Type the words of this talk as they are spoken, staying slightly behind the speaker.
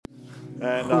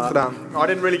And, Goed gedaan. I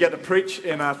didn't really get to preach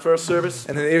in our first service.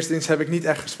 En in de eerste dienst heb ik niet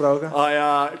echt gesproken. I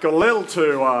got a little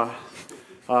too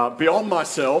beyond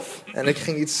myself. En ik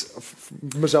ging iets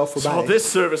mezelf So voorbij.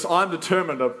 this service, I'm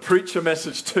determined to preach a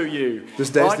message to you.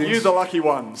 Dus deze Aren't you dienst- the lucky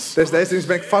ones? Dus deze dienst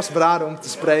ben ik vastberaden om te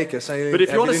spreken. Zijn jullie, But if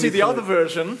you want to hebben see jullie the niet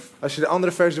other geluk? version, Als je de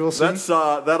andere versie wil zien,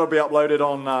 that'll be uploaded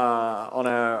on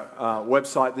our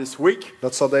website this week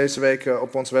dat zal deze week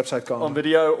op onze website on komen.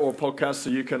 video or podcast, so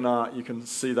you can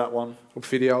see that one Op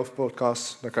video of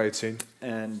podcast, dan kan je het zien.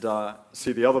 and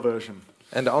see the other version.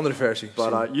 En de andere versie. But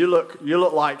zien. you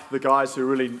look like the guys who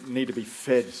really need to be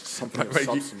fed something of Maar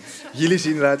substance. Jullie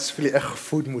zien eruit alsof jullie echt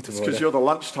gevoed moeten It's because worden.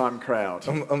 you're the lunchtime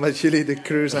crowd. Omdat jullie de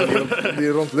crew zijn die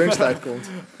rond lunchtijd komt.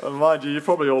 And mind you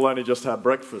probably all only just had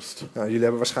breakfast. Nou, jullie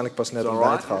hebben waarschijnlijk pas net Is that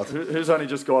ontbijt right? gehad. Who's only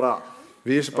just got up?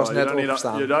 Wie is er pas Oh, net you don't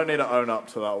opgestaan? need to own up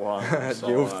to that one. It's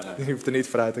Je hoeft er niet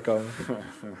vooruit te komen.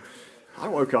 I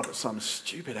woke up at some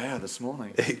stupid hour this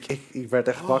morning. Ik werd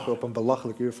echt wakker op een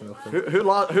belachelijk uur vanochtend.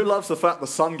 Who loves the fact the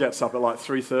sun gets up at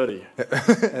like 3:30?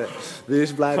 Wie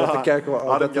is blij dat de kerk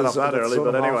wel I didn't get up that early,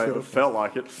 but anyway, it felt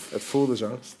like it. Het voelde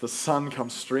zo. The sun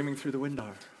comes streaming through the window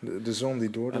De zon die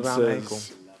door de and raam heen says,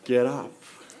 komt. "Get up,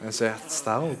 En zegt,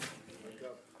 sta op.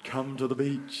 come to the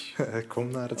beach."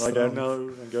 Kom naar het I go, strand. "No,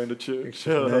 I'm going to Ik church."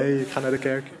 zeg, nee, ik ga naar de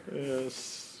kerk.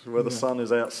 Yes, where the sun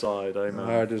is outside. Amen.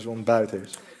 Waar de zon buiten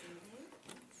is.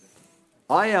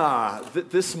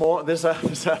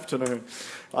 This afternoon,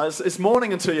 it's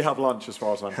morning until you have lunch, as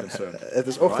far as I'm concerned. Het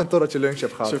is ochtend totdat je lunch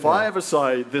hebt So gehad. if I Ja. ever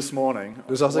say this morning,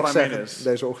 Dus als ik what I mean zeg is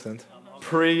deze ochtend,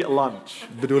 pre-lunch.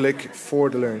 bedoel ik voor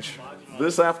de lunch.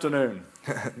 This afternoon,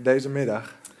 Deze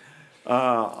middag.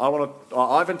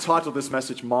 I've entitled this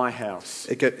message "My House."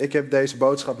 Ik heb deze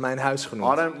boodschap mijn huis I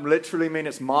genoemd. don't literally mean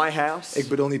it's my house. Ik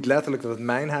bedoel niet letterlijk dat het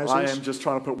mijn huis I am is. just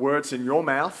trying to put words in your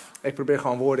mouth, Ik probeer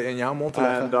gewoon woorden in jouw mond te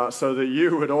leggen. and so that you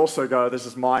would also go, "This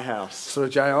is my house."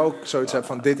 Zodat jij ook zoiets hebt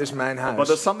van dit is mijn But huis.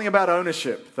 there's something about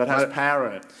ownership that has power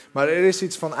in it. Maar er is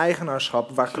iets van eigenaarschap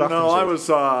waar You kracht know, I in zit.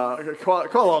 was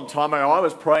quite a long time ago. I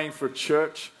was praying for a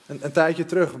church. Een tijdje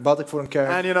terug bad ik voor een kerk.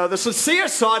 And you know, the sincere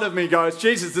side of me goes,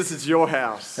 "Jesus, this is your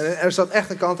house." En er zat echt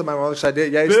een kant aan mij waar ik zei,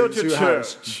 Jezus, Build dit is your uw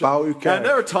huis. church. Bouw uw And there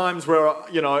kerk. are times where,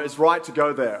 it's right to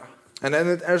go there.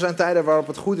 En er zijn tijden waarop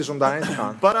het goed is om daarheen te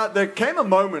gaan. But there came a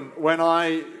moment when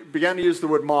I began to use the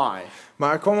word "my."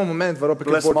 Maar er kwam een moment waarop ik het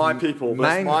Bless my woord people,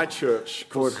 bless mijn my church.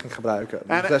 woord ging gebruiken.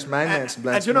 And- Bless mijn and- mensen, and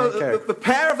bless you know, mijn kerk. the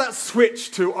power of that switch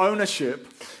to ownership,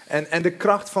 En de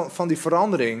kracht van die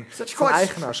verandering, van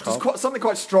eigenaarschap, something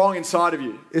quite strong inside of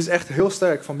you. is echt heel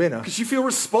sterk van binnen. Because you feel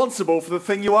responsible for the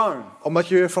thing you own. Omdat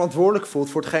je je verantwoordelijk voelt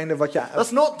voor hetgene wat je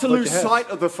That's not to wat je lose hebt.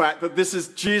 sight of the fact that this is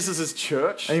Jesus'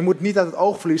 church. En je moet niet uit het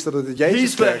oog verliezen dat het Jezus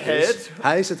He's the kerk is. head.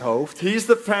 Hij is het hoofd. He's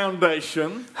the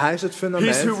foundation. Hij is het He's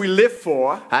fundament. who we live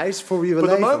for. Hij is voor wie we But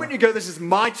the moment leven. you go, "This is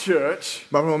my church,"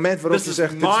 Maar op het moment waarop This je is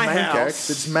zegt, dit is my mijn kerk, house.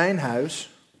 dit is mijn huis,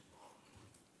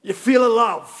 you feel a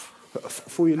love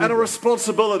voel je and a liefde,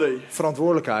 responsibility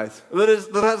verantwoordelijkheid.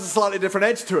 that has a slightly different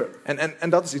edge to it. En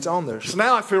dat is iets anders. So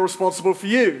now I feel responsible for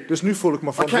you. Dus nu voel ik me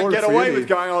I can't verantwoordelijk get voor away with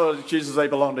jullie. going, "Oh, Jesus, they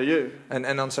belong to you."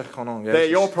 En dan zeg ik gewoon, oh, They're Jezus,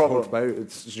 your het hoort problem. bij u.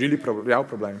 Het is jullie probleem, jouw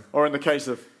probleem. Or in the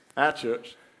case of our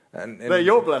church, En they're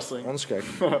your blessing. ons kerk.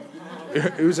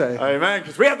 U zei. Amen.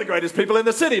 Because we have the greatest people in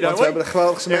the city, don't Want we hebben we? de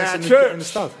geweldigste In mensen our in de church.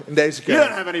 stad, in deze You don't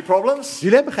kerk. have any problems.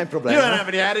 Jullie hebben geen You don't problemen.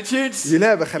 have any attitudes. Jullie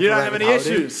hebben geen You don't problemen have met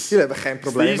any houding. issues. Jullie hebben geen It's the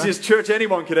problemen. easiest church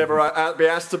anyone could ever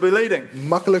be asked to be leading.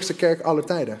 Makkelijkste kerk aller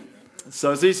tijden.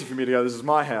 So it's easy for me to go, "This is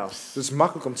my house." Dus het is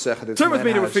makkelijk om te zeggen, dit is Turn with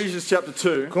me mijn to huis. Ephesians chapter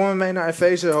 2. Komen we mee naar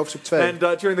Efeze hoofdstuk 2. And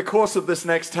during the course of this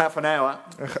next half an hour,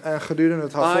 En gedurende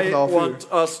het I volgende half uur want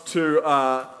us to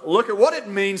look at what it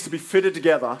means to be fitted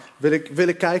together. wil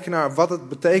ik kijken naar wat het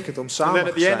betekent om And samen then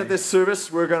at te the end of zijn. this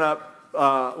service, we're going to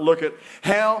look at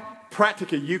how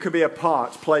practically you can be a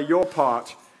part, play your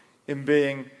part in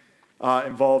being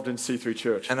involved in C3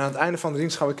 Church. En aan het einde van de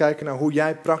dienst gaan we kijken naar hoe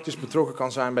jij praktisch betrokken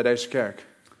kan zijn bij deze kerk.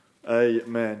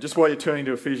 Amen. Just while you're turning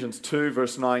to Ephesians 2,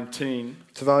 verse 19,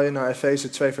 Terwijl je naar Efeze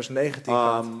 2 vers 19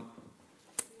 gaat,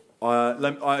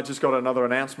 I just got another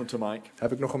announcement to make.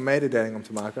 heb ik nog een mededeling om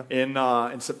te maken.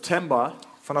 In September,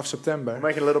 Vanaf september we're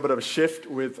making a little bit of a shift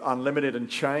with Unlimited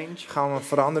and Change. gaan we een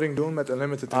verandering doen met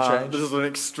Unlimited and Change. This is an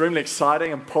extremely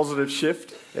exciting and positive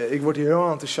shift. Ik word hier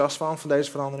heel enthousiast van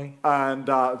deze verandering. And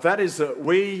that is that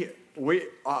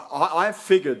I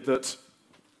figured that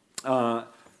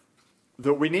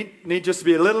that we need just to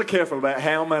be a little careful about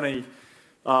how many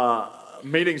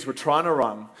meetings we're trying to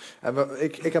run. En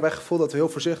ik heb echt het gevoel dat we heel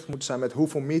voorzichtig moeten zijn met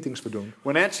hoeveel meetings we doen.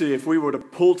 When actually, if we were to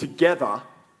pull together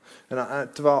En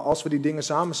terwijl als we die dingen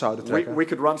samen zouden trekken, we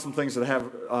could run some things that have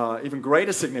even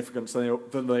greater significance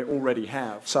than they already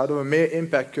have zouden we meer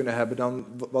impact kunnen hebben dan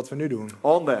wat we nu doen.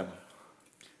 on them.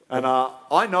 And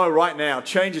I know right now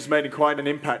change is making quite an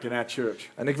impact in our church.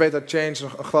 En ik weet dat change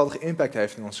een geweldige impact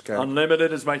heeft in onze kerk.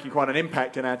 Unlimited is making quite an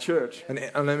impact in our church. En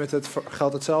Unlimited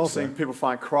geldt hetzelfde. Seeing people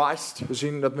find Christ. We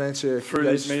zien dat mensen Through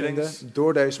Jezus these meetings. vinden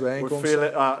door deze bijeenkomsten.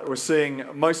 We're seeing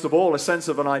most of all a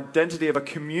sense of an identity of a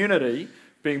community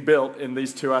being built in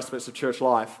these two aspects of church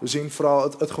life. We zien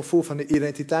vooral het gevoel van de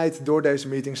identiteit door deze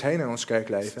meetings heen in ons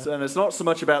kerkleven. And it's not so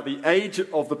much about the age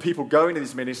of the people going to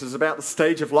these meetings, it's about the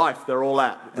stage of life they're all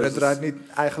at. En het draait niet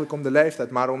eigenlijk om de leeftijd,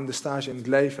 maar om de stage in het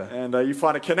leven. And you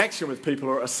find a connection with people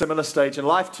who are at a similar stage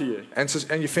in life to you.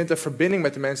 En je vindt een verbinding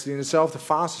met de mensen die in dezelfde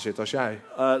fase zitten als jij.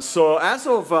 So as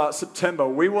of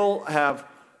September, we will have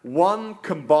one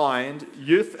combined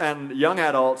youth and young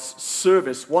adults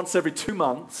service once every 2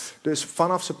 months. Dus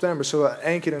vanaf september zullen we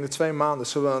 1 keer in de 2 maanden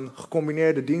zullen we een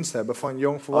gecombineerde dienst hebben van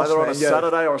jong Either volwassenen on a en jeugd.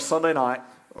 Saturday or a Sunday night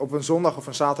Op een zondag of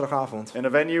een zaterdagavond. in a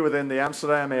venue within the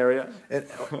Amsterdam area.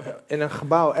 In een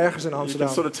gebouw ergens in You can Amsterdam.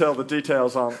 sort of tell the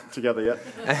details aren't together yet.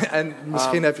 En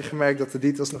misschien heb je gemerkt dat de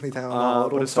details nog niet helemaal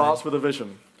But rond it zijn. starts with a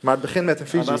vision. Maar het begint met een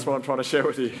And that's visie. what I'm trying to share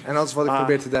with you. En dat is wat ik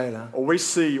probeer te delen. We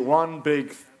see one big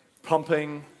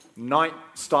pumping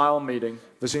night-style meeting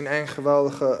We zien een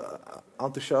geweldige,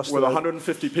 enthousiaste with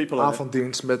 150 people in it.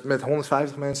 avonddienst met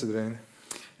 150 mensen erin.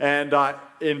 And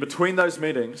in between those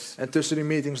meetings, En tussen die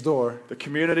meetings door the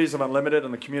communities of Unlimited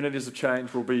and the communities of Change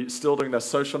will be still doing their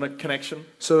social connection.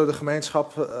 zullen de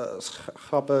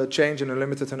gemeenschappen Change en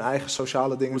Unlimited hun eigen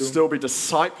sociale dingen We'll doen. still be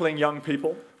discipling young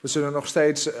people. We zullen nog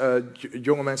steeds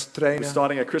jonge mensen We're trainen.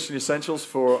 starting a Christian Essentials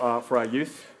for our youth.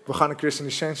 We gaan een Christian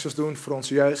Essentials doen voor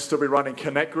onze We'll jeugd. still be running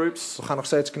connect groups We gaan nog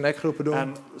steeds connectgroepen doen.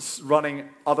 and running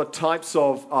other types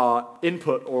of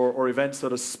input or events that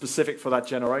are specific for that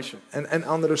generation. En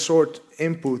andere soort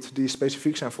input die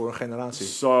specifiek zijn voor een generatie.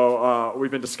 So we've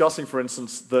been discussing, for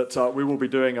instance, that we will be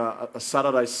doing a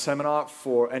Saturday seminar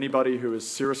for anybody who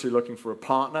is seriously looking for a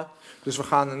partner. Dus we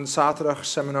gaan een zaterdag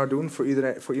seminar doen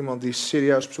voor iemand die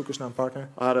serieus op zoek is naar een partner.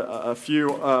 I had a few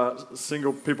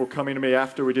single people coming to me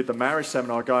after we did the marriage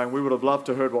seminar going, we would have loved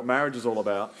to heard what marriage is all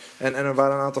about. En er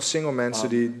waren een aantal single mensen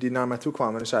die naar mij toe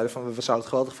kwamen en zeiden van we zouden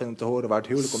het geweldig vinden om te horen waar het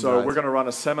huwelijk om So we're draait. going to run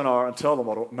a seminar and tell them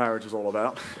what marriage is all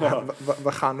about.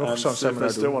 We gaan nog And zo'n see if they seminar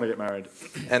still doen. want to get married.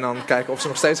 En dan kijken of ze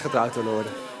nog steeds getrouwd willen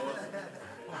worden.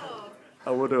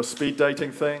 We'll do a speed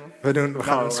dating thing. We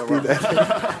gaan No, een speed dating.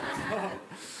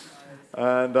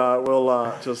 And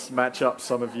we'll just match up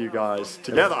some of you guys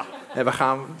together. En we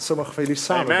gaan sommige van jullie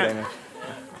samenbrengen.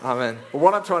 Amen. But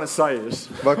what I'm trying to say is,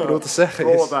 Wat ik bedoel te zeggen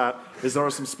all of is, that is there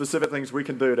are some specific things we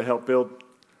can do to help build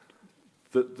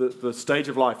the stage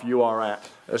of life you are at.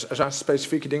 er zijn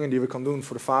specifieke dingen die we kan doen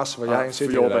voor de fase waar jij in zit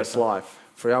For in je your best leven. life.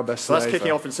 Voor jouw beste So that's kicking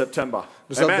leven. off in September.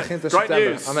 Dus dat Amen. begint in Great september.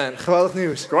 news. Amen. Geweldig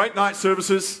nieuws. Great night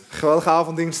services. Geweldige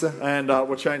avonddiensten. And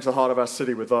we'll change the heart of our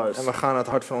city with those. En we gaan het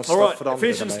hart van onze All stad right, veranderen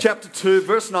Ephesians daarmee. chapter 2,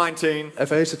 verse 19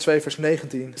 Efeze 2 vers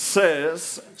 19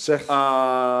 says, zegt,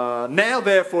 now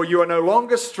therefore you are no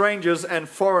longer strangers and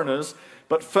foreigners,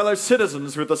 but fellow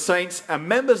citizens with the saints and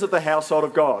members of the household of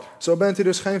God. zo bent u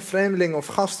dus geen vreemdelingen of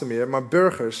gasten meer, maar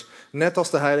burgers, net als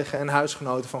de heiligen en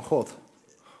huisgenoten van God.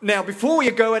 Now, before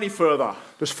you go any further,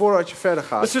 Dus voordat je verder let's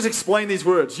gaat, just explain these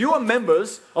words. You are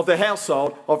members of the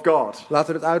household of God.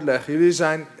 laten we het uitleggen. Jullie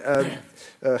zijn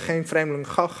geen vreemdelingen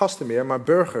gasten meer, maar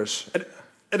burgers.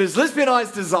 It is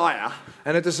Lisbonite's desire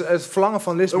En het is het verlangen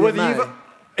van that Lisbon en whether mij, you're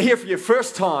here for your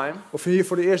first time of je hier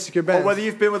voor de eerste keer or whether bent,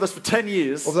 you've been with us for 10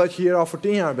 years, of dat je hier al voor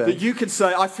 10 jaar that bent, you can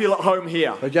say, I feel at home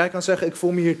here. dat jij kan zeggen, ik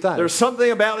voel me hier There thuis. is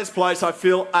something about this place I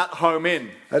feel at home in.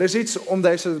 Er is iets om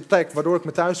deze plek waardoor ik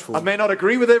me thuis voel. I may not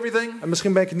agree with everything. En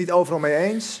misschien ben ik het niet overal mee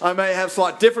eens. I may have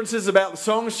slight differences about the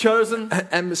songs chosen.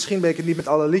 En misschien ben ik het niet met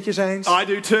alle liedjes eens. I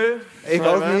do too. Ik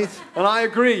ook niet. And I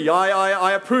agree.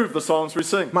 I approve the songs we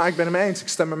sing. Maar ik ben het mee eens, ik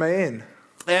stem ermee in.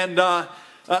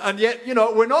 And yet, you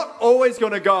know, we're not always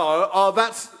going to go, oh,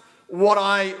 that's what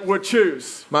I would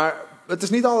choose. Maar het is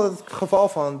niet altijd het geval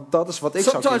van, dat is wat ik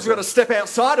zou Sometimes we've got to kiezen. step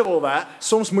outside of all that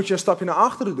Soms moet je een stapje naar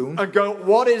achteren doen. and go,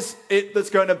 what is it that's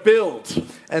going to build?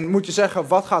 En moet je zeggen,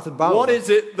 wat gaat het What bouwen? is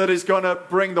it that is going to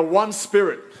bring the one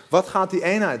spirit Wat gaat die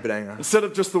eenheid brengen? instead of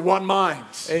just the one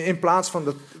mind? In plaats van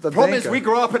dat The problem is we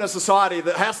denken. grow up in a society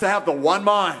that has to have the one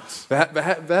mind.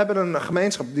 We hebben een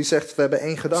gemeenschap die zegt, we hebben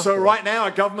één So gedachte. right now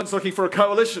our government's looking for a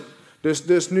coalition.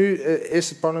 Dus nu is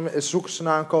het parlement, zoeken ze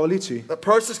naar een coalitie. The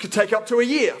process could take up to a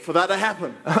year for that to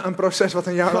happen. Een proces wat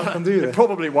een jaar lang kan duren. It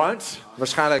probably won't.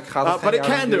 Waarschijnlijk gaat het But geen it jaar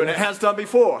lang can do, and duren. it has done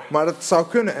before. Maar dat zou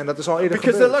kunnen en dat is al eerder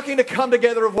Because they're gebeurd. looking to come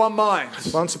together of one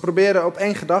mind. Want ze proberen op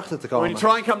één gedachte te When you komen. try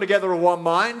and come together of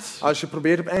one mind, Als je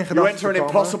probeert op één you gedachte enter an te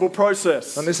komen, impossible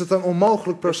process. dan is het een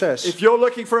onmogelijk proces. If you're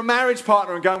looking for a marriage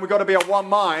partner and going, we've got to be of one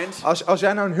mind, Als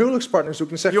jij nou een huwelijkspartner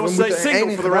zoekt en zegt, we you'll stay moeten single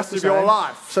één for the rest gedachte of your zijn,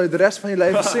 life. zou je de rest van je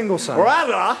leven single Or zijn.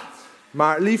 rather,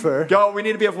 Maar liever, go, we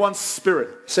need to be of one spirit.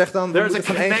 zeg dan, we There's a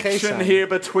moeten van één geest connection zijn. here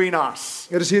between us.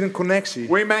 Er is hier een connectie.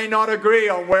 We may not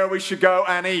agree on where we should go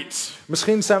and eat.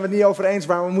 Misschien zijn we het niet over eens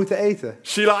waar we moeten eten.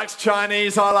 She likes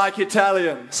Chinese, I like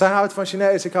Italian. Zij houdt van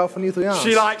Chinees, ik hou van Italiaans. She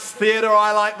likes theater,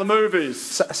 I like the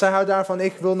movies. Zij houdt daarvan,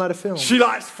 ik wil naar de film. She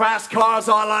likes fast cars,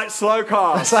 I like slow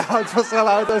cars. Zij houdt van snelle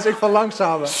auto's, ik van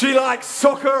langzame. She likes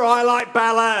soccer, I like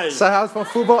ballet. Zij houdt van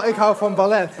voetbal, ik hou van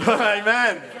ballet.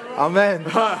 Amen. Amen.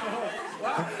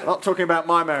 Not talking about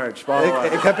my marriage, by the way.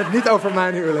 Ik heb het niet over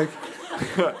mijn huwelijk.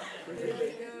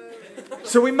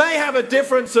 So we may have a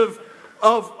difference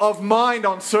of mind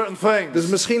on certain things. Dus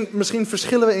misschien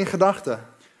verschillen we in gedachten.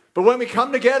 But when we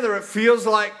come together, it feels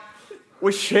like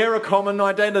we share a common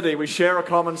identity. We share a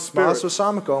common Maar als spirit. we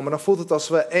samenkomen, dan voelt het als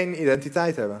we één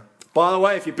identiteit hebben. By the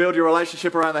way, if you build your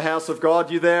relationship around the house of God,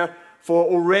 you therefore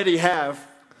already have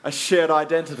a shared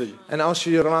identity. En als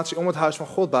je je relatie om het huis van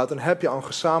God bouwt, dan heb je al een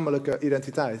gezamenlijke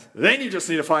identiteit. Then you just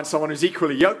need to find someone who's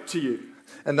equally yoked to you.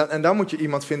 En dan moet je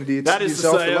iemand vinden die That is to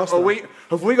hetzelfde say, last heeft.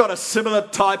 have we got a similar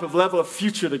type of level of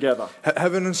future together?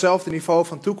 Hebben we eenzelfde niveau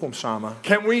van toekomst samen?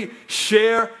 Can we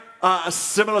share a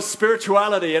similar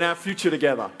spirituality in our future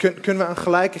together? Kunnen we een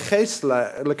gelijke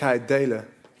geestelijkheid delen?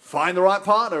 Find the right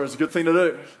partner is a good thing to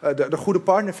do. De goede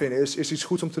partner vinden is iets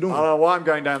goeds om te I doen. don't know why I'm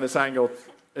going down this angle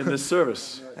in this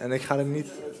service. En ik ga er niet...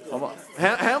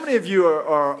 How many of you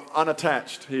are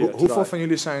unattached here Hoeveel today? van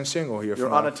jullie zijn single hier You're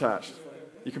vandaag? unattached.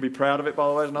 You can be proud of it, by the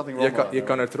way. There's nothing wrong with Je that.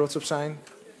 kan er trots op zijn.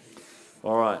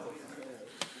 All right.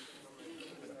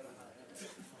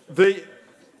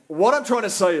 What I'm trying to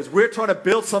say is we're trying to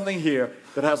build something here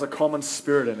that has a common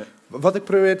spirit in it. Wat ik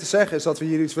probeer te zeggen is dat we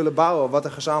hier iets willen bouwen wat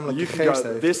een gezamenlijke You can geest go,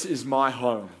 heeft. this is my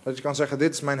home. Dat je kan zeggen,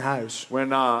 dit is mijn huis.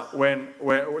 When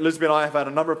Elizabeth and I have had a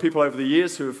number of people over the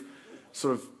years who've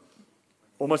sort of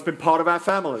almost been part of our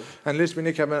family. En Lisbeth en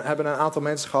ik hebben een aantal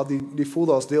mensen gehad die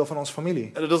voelden als deel van onze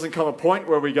familie. And it doesn't come a point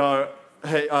where we go,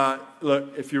 hey, look,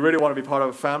 if you really want to be part of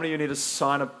a family, you need to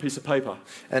sign a piece of paper.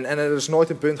 En er is nooit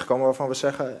een punt gekomen waarvan we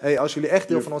zeggen, hey, als jullie echt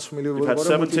deel van onze familie You've willen had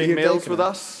worden, moeten 17 jullie hier meals with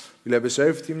tekenen. us. Jullie hebben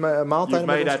 17 You've maaltijden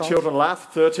met made ons our gehad. children laugh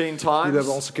 13 Jullie hebben times.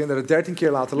 onze kinderen 13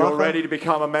 keer laten You're ready lachen. to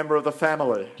become a member of the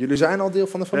family. Jullie zijn al deel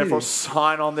van de Therefore,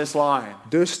 familie. sign on this line.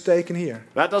 Dus teken hier.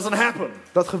 That doesn't happen.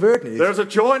 Dat gebeurt niet. There's a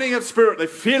joining of spirit. They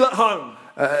feel at home.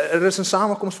 Er is een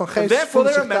samenkomst van And geest. therefore,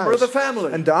 voelen they're a zich member of the thuis.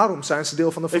 family. En daarom zijn ze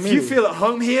deel van de If you familie. feel at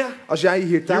home here, Als jij je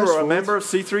hier you thuis are a member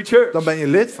voelt, of C3 Church. dan ben je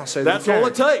lid van C3 That's all it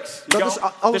Kerk. takes. You Dat is go,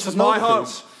 alles this wat is my home. nodig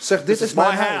is. Zeg, dit This is is my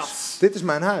mijn house. huis. Dit is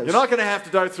mijn huis. You're not going to have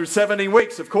to go through 17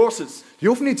 weeks of courses. Je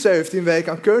hoeft niet 17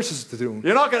 weken aan cursussen te doen.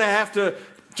 You're not going to have to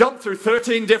jump through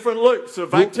 13 different loops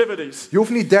of activities. Je hoeft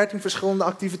niet 13 verschillende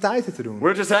activiteiten te doen.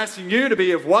 We're just asking you to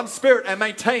be of one spirit and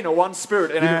maintain a one spirit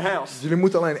in our house. Jullie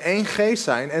moeten alleen één geest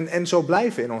zijn en zo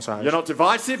blijven in ons You're huis. not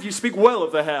divisive. You speak well of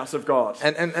the house of God.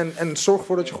 En zorg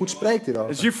ervoor dat je goed spreekt hierover.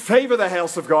 As you favor the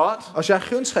house of God, Als jij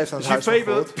gunst geeft aan het as you huis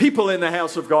van favor God, people in the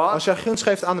house of God, als jij gunst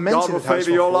geeft aan de God mensen in will het huis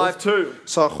favor van your life God, too.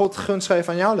 zal God gunst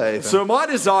geven aan jouw leven. So my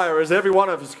desire is every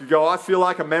one of us could go, I feel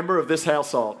like a member of this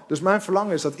household. Dus mijn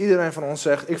verlangen is dat iedereen van ons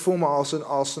zegt, ik voel me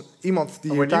als iemand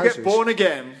die And hier when you thuis get is. born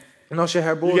again, En als je you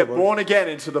herboren get wordt, born again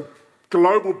into the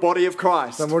global body of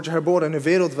Christ. dan word je herboren in een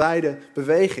wereldwijde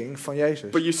beweging van Jezus.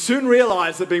 But you soon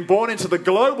realize that being born into the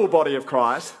global body of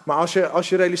Christ Maar als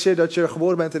je realiseert dat je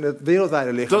geboren bent in het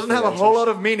wereldwijde lichaam doesn't van have a whole Jezus,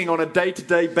 lot of meaning on a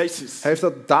day-to-day basis. heeft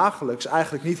dat dagelijks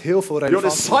eigenlijk niet heel veel Your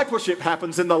relevantie. discipleship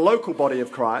happens in the local body of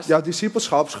Christ. Jouw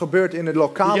discipelschap gebeurt in het You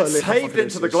lokale get lichaam van saved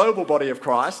into the Christus. global body of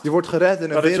Christ. Je wordt gered in een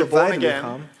That is, you're born wereldwijde again.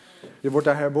 lichaam. Je wordt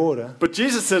daar herboren. But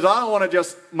Jesus says, I don't want to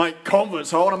just make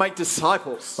converts, I want to make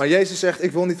disciples. Maar Jezus zegt,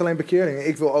 ik wil niet alleen bekeringen,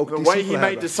 ik wil ook The way he discipelen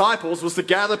made hebben. disciples was to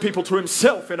gather people to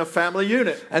himself in a family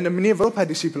unit. En de manier waarop hij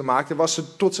discipelen maakte, was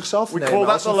ze tot zichzelf te We call nemen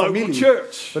that als the een local familie.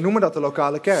 church. We noemen dat de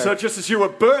lokale So kerk. just as you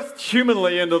were birthed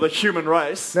humanly into the human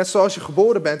race, Net zoals je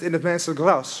geboren bent in het menselijk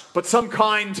ras. but some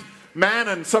kind man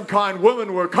and some kind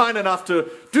woman were kind enough to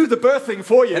do the birthing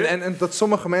for you, En dat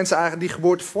sommige mensen eigenlijk die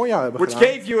geboorte voor jou hebben which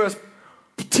gedaan. gave you a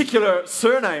particular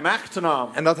surname, achternaam.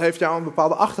 En dat heeft jou een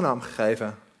bepaalde achternaam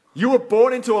gegeven. You were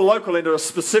born into a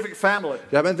specific family.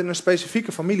 Jij bent in een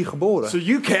specifieke familie geboren. So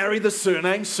you carry the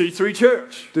surname C3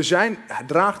 Church. Dus jij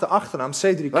draagt de achternaam C3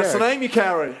 That's the Kerk. name you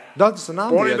carry. Dat is de naam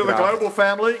Born die je into the draagt. global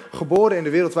family. Geboren in de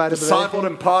wereldwijde Discipled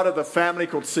beweging. and part of the family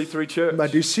called C3 Church. Maar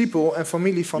discipel en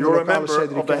familie van de You're a lokale member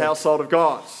C3 of the Kerk. household of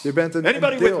God. Je bent een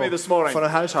Anybody with me deel this morning? van een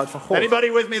huishoud van God.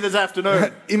 Anybody with me this afternoon?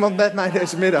 Iemand met mij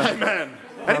deze middag. Amen.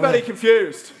 Anybody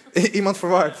confused? Iemand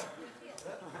verward.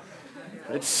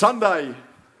 It's Sunday,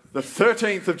 the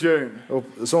 13th of June. Op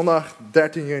zondag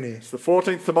 13 juni. It's the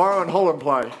 14th tomorrow and Holland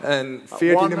play. En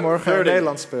 14e morgen in 1:30.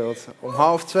 Nederland speelt. Om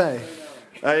 1:30.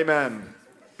 Amen.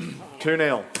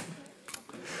 2-0.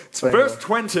 2-0. Verse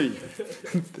 20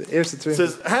 De eerste 20.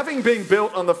 says, having been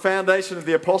built on the foundation of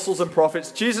the apostles and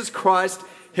prophets, Jesus Christ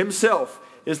himself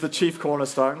is the chief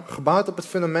cornerstone, Gebouwd op het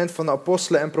fundament van de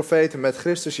apostelen en profeten met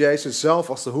Christus Jezus zelf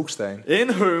als de hoeksteen. in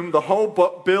whom the whole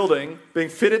building,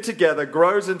 being fitted together,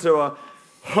 grows into a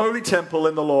holy temple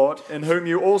in the Lord, in whom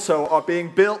you also are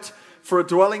being built for a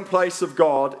dwelling place of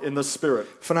God in the Spirit.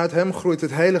 Vanuit hem groeit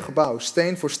het hele gebouw,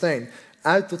 steen voor steen,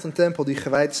 uit tot een tempel die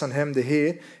gewijd is aan hem, de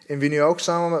Heer, in wie nu ook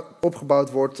samen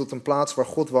opgebouwd wordt tot een plaats waar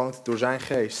God woont door zijn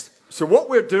geest. So what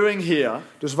we're doing here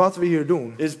Dus wat we hier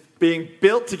doen, is being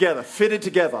built together, fitted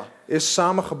together, is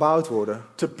samen gebouwd worden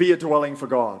to be a dwelling for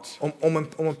God. om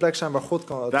een plek zijn waar God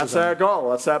kan te That's zijn. our goal,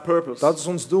 that's our purpose. Dat is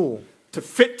ons doel. To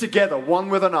fit together one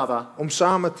with another Om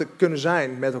samen te kunnen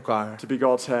zijn met elkaar. to be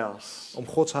God's house. Om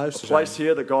Gods huis A te zijn. place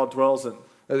here that God dwells in.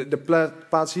 De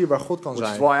plaats hier waar God kan Which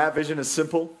is zijn. why our vision is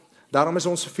simple, Daarom is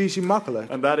onze visie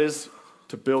makkelijk. and that is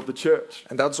to build the church.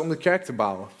 En dat is om de kerk te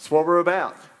bouwen. That's what we're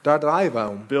about, Daar draaien wij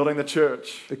om. building the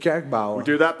church. De kerk We bouwen.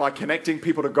 do that by connecting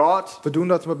people to God, We doen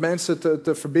dat met mensen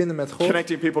te verbinden met God.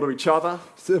 connecting people to each other,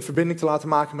 Een verbinding te laten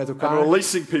maken met and elkaar.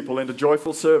 releasing people into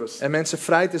joyful service. En mensen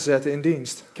vrij te zetten in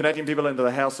dienst. Connecting people into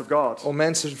the house of God. Om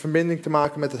mensen een verbinding te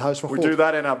maken met het huis van We do God.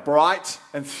 that in a bright,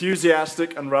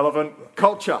 enthusiastic, and relevant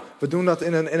culture. We doen dat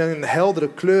in een heldere,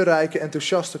 kleurrijke,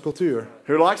 enthousiaste cultuur.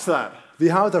 Who likes that?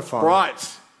 Wie houdt daarvan?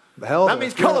 Bright. Helder, That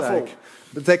means kleurrijk. colourful.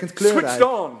 Betekent Switched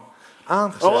kleurrijk. on.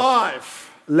 Aangezet. Alive.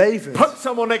 Levend. Poke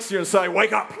someone next to you and say,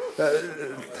 wake up.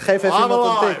 Geef even I'm iemand een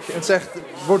alive. tik en zegt,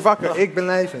 word wakker, ik ben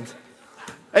levend.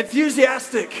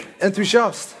 Enthusiastic.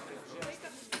 Enthousiast.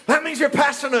 That means you're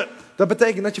passionate. Dat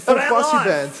betekent dat je vol And passie alive.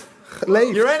 bent.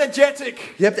 Leeft. You're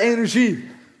energetic. Je hebt energie.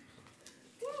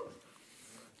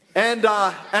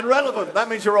 And relevant. That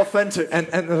means you're authentic.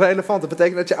 En relevant, dat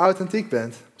betekent dat je authentiek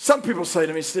bent. Some people say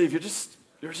to me, Steve,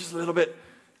 you're just a little bit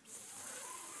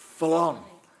full on.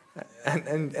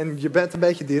 En je bent een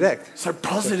beetje direct. So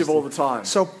positive all the time.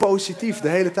 Zo positief de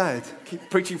hele tijd. Keep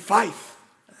preaching faith.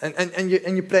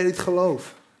 En je predikt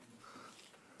geloof.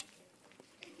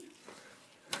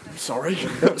 Sorry.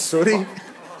 Sorry.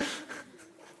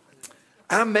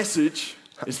 Our message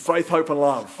is faith, hope and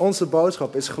love. Onze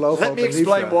boodschap is geloof, Let hoop me en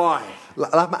explain liefde. why.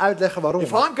 Laat me uitleggen waarom.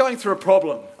 If I'm going through a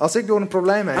problem, Als ik door een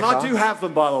probleem heen and I do ga, have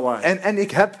them by the way, en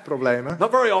ik heb problemen, not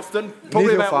very often,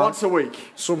 probably heel about vaak. once a week,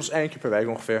 soms 1 keer per week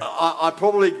ongeveer. I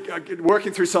probably get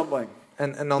working through something.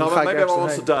 En dan No, ga ik maybe ergens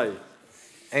once a doorheen.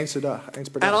 day. Eens per dag, eens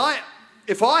per And dag.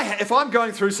 if I'm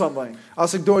going through something,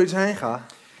 Als ik door iets heen ga,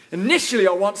 initially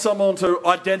I want someone to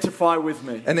identify with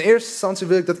me. en in eerste instantie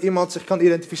wil ik dat iemand zich kan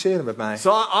identificeren met mij. So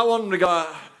I want them to go,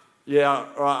 yeah,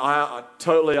 right, I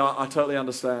totally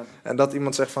understand. En dat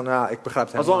iemand zegt van, ja, ik begrijp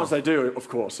het As long as helemaal. they do, of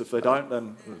course. If they don't,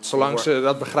 then Zolang ze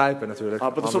dat begrijpen natuurlijk.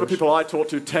 but the sort of Anders. people I talk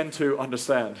to tend to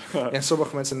understand. En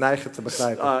sommige mensen neigen te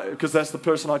begrijpen. Because that's the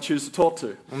person I choose to talk to.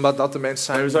 Omdat dat de mensen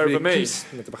zijn Who's die over ik me? kies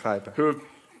om te begrijpen. Who have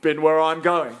been where I'm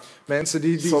going. Mensen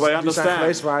die So they zijn understand.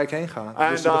 geweest waar ik heen ga. And,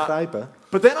 Dus ze begrijpen.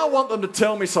 But then I want them to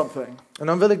tell me something. En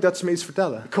dan wil ik dat ze me iets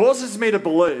vertellen. It causes me to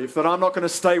believe that I'm not going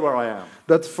to stay where I am.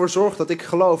 Dat ervoor zorgt dat ik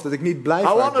geloof dat ik niet blijf I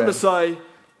waar want ik them to ben. say,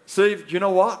 Steve, you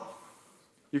know what?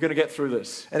 You're going to get through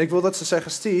this. En ik wil dat ze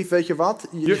zeggen, Steve, weet je wat?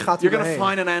 Je You're gaat hier going to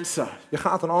doorheen. find an answer. Je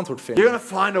gaat een antwoord You're vinden. going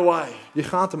to find a way. Je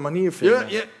gaat een manier vinden.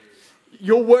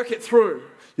 You'll work it through.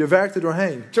 Je werkt er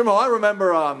doorheen. Jimmo, I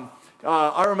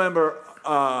remember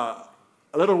a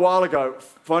little while ago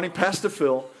phoning Pastor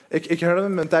Phil. Ik herinner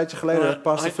me een tijdje geleden dat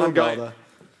Pastor I'm Phil going, belde.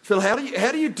 Phil,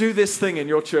 how do you do this thing in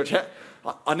your church?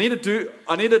 I need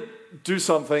to do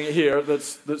something here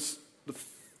that's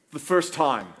the first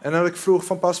time. En dan ik vroeg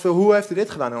van Pastor Phil, hoe heeft u dit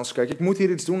gedaan in onze kerk? Ik moet hier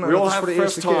iets doen en We all dat is voor have de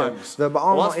first eerste keer. times. We hebben Well,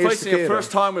 allemaal I'm eerste facing a keren. first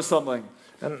time with something.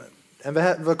 En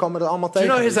we komen er allemaal Do you tegen.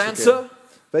 know de his eerste answer? keer.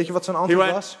 Weet je wat zijn He antwoord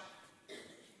went- was?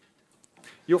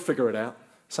 You'll figure it out.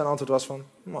 Zijn antwoord was van,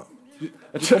 "Nou,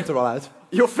 Je komt er wel uit.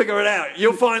 You'll figure it out.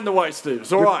 You'll find the way, Steve.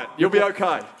 It's all right. You'll be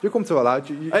okay. Je komt er wel uit.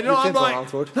 Je And I'm vindt wel een like,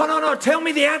 antwoord. no, tell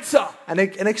me the answer.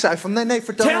 En ik zei van, nee,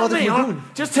 vertel me Tell wat ik moet me. doen.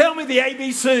 Just tell me the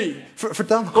ABC.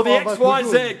 Vertel me Or the gewoon wat X, ik moet Y,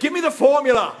 doen. Z. Give me the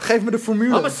formula. Geef me de I'm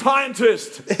formule. a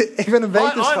scientist. Ik ben een I know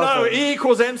wetenschapper. E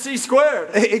equals MC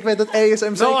squared. Ik weet dat E is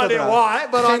MC No idea kwadraat. why,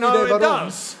 but I Geen know idee it waarom.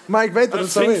 does. Maar ik weet dat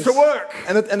And het it zo seems is. to work.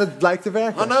 En het blijkt te I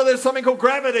werken. know there's something called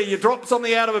gravity. You drop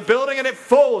something out of a building and it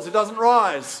falls. It doesn't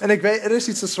rise. En ik weet, er is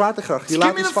iets als zwaartekracht. Je Give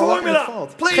laat me iets the vallen en het formula,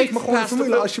 valt. please, Geef me gewoon de Pastor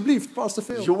formule, Phil. alsjeblieft. Pas te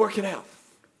veel. You'll work it out.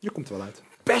 Je komt er wel uit.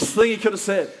 Best thing he could have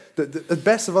said. Het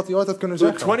beste wat hij ooit had kunnen For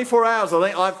zeggen. 24 hours,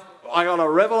 I think I got a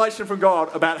revelation from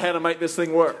God about how to make this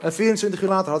thing work. En 24 uur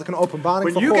later had ik een openbaring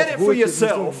When van you God. get it hoe for ik dit moest doen.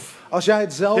 yourself, Als jij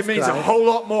het zelf It means a krijgt, whole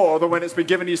lot more than when it's been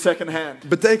given you second hand.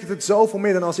 betekent het zoveel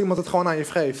meer dan als iemand het gewoon aan je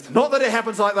geeft. Not that it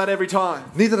happens like that every time.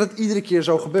 Niet dat het iedere keer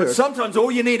zo But gebeurt. sometimes all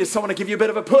you need is someone to give you a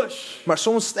bit of a push. Maar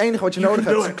soms is het enige wat je You nodig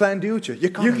can hebt do is een it. klein duwtje.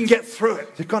 Je kan You can het. get through it.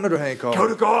 Je kan er doorheen Go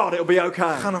komen. to God, it'll be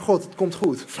okay. Ga naar God, het komt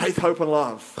goed. Faith, hope and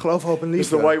love Geloof, hoop en is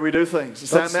the liefde. way we do things. It's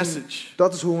Dat our is, message.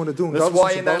 dat is hoe we het doen. That's Dat is why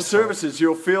onze in our boodschap. services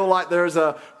you'll feel like there is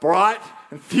a bright,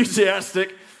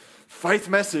 enthusiastic faith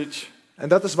message. En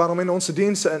dat is waarom in onze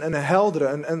diensten een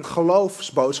heldere, een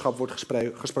geloofsboodschap wordt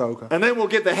gesproken. And then we'll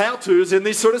get the how-tos in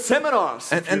these sort of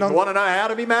seminars. And- If you and dan- want to know how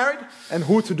to be married, En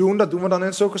hoe te doen, dat doen we dan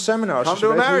in zulke seminars. Come Als je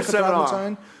to a weet hoe je marriage getrouwd moet seminar.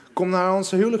 zijn, kom naar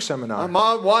onze huwelijksseminar.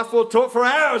 my wife will talk for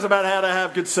hours about how to have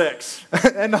good sex.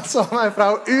 En dan zal mijn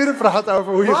vrouw uren praten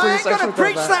over hoe je I goede ain't seks going moet to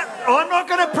preach hebben. that. I'm not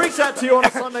going to preach that to you on a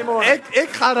Sunday morning. Ik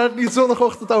ga daar niet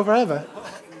zondagochtend over hebben.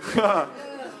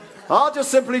 I'll just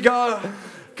simply go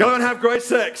and have great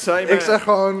sex. Amen. Ik zeg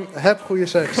gewoon, heb goede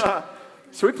seks.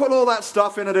 So we put all that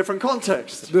stuff in a different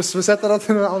context. Dus we zetten dat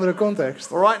in een andere context.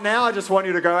 Right now, I just want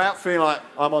you to go out feeling like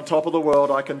I'm on top of the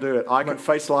world. I can do it. I can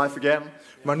face life again.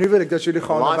 Maar nu wil ik dat jullie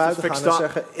gewoon naar Life is buiten gaan fixed en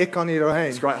up. zeggen, ik kan hier doorheen.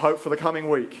 It's great hope for the coming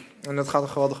week. En dat gaat een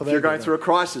geweldige If week you're going worden.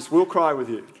 through a crisis, we'll cry with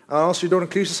you. En als je door een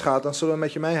crisis gaat, dan zullen we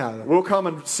met je meehouden. We'll come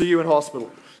and see you in hospital.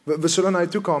 We zullen naar je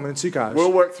toe komen in het ziekenhuis.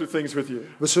 We'll work through things with you.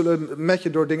 We zullen met je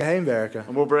door dingen heen werken.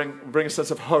 And we'll bring a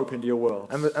sense of hope into your world.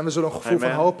 En we zullen een gevoel van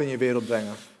Amen. hoop in je wereld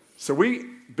brengen. So we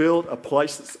build a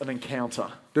place that's an encounter.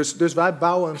 Dus wij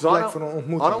bouwen een 'Cause plek voor een I don't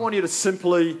ontmoeting. want you to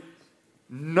simply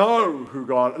know who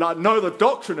God, like know the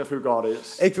doctrine of who God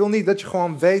is. Ik wil niet dat je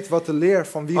gewoon weet wat de leer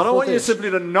van wie I don't God want you is. simply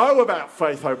to know about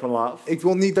faith, hope and love. Ik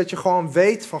wil niet dat je gewoon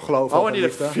weet van geloof I en want you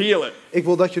to liefde. feel it. Ik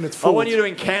wil dat je het I voelt. want you to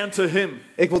encounter Him.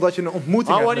 Ik wil dat je een ontmoeting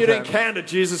I hebt want you met to hem.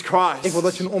 encounter Jesus Christ. Ik wil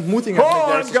dat je een ontmoeting hebt Oh,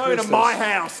 met I'm Jezus going to Christus. my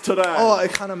house today. Oh,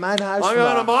 ik ga naar mijn huis I'm going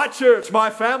to vandaag. my church,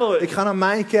 my family. Ik ga naar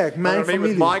mijn kerk, I'm mijn going to meet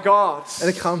with familie. my God. En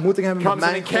ik ga een ontmoeting hebben met Comes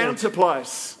an mijn God. encounter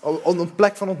place Een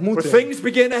plek van where ontmoeting. things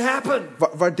begin to happen.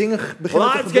 Waar dingen beginnen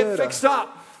te Lives get gebeuren. fixed up.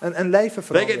 En leven They get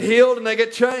veranderen. healed and they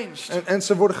get changed. En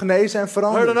ze worden genezen en I heard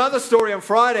veranderd. another story on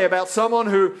Friday about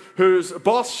someone whose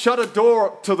boss shut a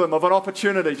door to them of an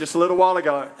opportunity just a little while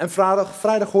ago. En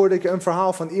vrijdag hoorde ik een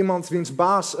verhaal van iemand wiens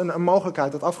baas een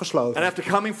mogelijkheid had afgesloten. And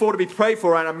after coming forward to be prayed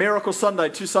for on a miracle Sunday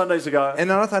 2 Sundays ago, En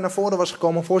nadat hij naar voren was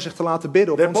gekomen om voor zich te laten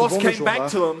bidden op their onze boss came back wonderzondag,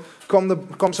 to them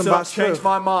kwam zijn said, baas I've changed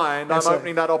terug. my mind. En I'm zei,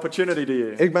 opening that opportunity to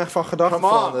you. Ik ben van gedachten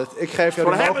Come on. veranderd. Ik geef That's jou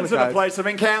what de happens in a mogelijkheid. place of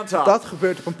encounter. Dat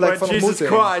gebeurt op een plek When van Jesus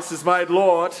ontmoeting. Christ is made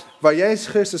Lord Waar Jezus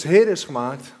Christus Heer is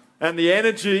gemaakt. and the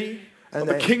energy And of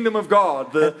the they- kingdom of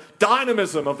God, the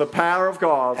dynamism of the power of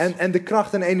God En de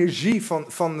kracht en energie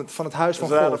van het huis van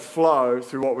is out God of flow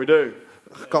through what we do.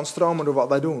 kan stromen door wat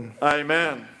wij doen.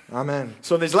 Amen. Amen.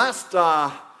 So in these last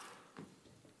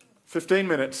 15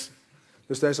 minutes,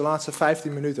 Dus deze laatste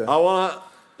 15 minuten I want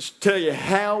to tell you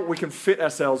how we can fit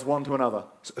ourselves one to another.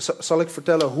 zal ik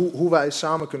vertellen hoe wij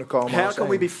samen kunnen komen How als can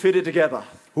we één. be fitted together?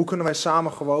 Hoe kunnen wij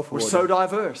samen gewoven We're worden? so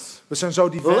diverse. We zijn zo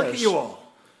Look at divers. you all.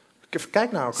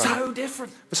 Kijk naar elkaar. So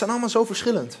different. We zijn allemaal zo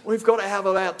verschillend. We've got to have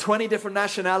about 20 different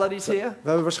nationalities here, We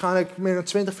hebben waarschijnlijk meer dan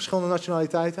 20 verschillende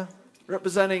nationaliteiten.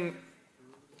 representing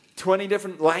 20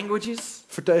 different languages.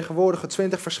 Vertegenwoordigen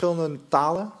 20 verschillende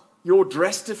talen. You're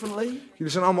dressed differently.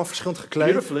 Jullie zijn allemaal verschillend gekleed.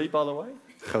 Beautifully, by the way.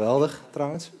 Geweldig,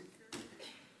 trouwens.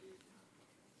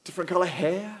 Different color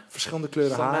hair. Verschillende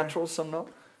kleuren Some haar. natural, some not.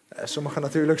 Sommige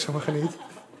natuurlijk, sommige niet.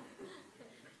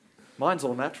 Mine's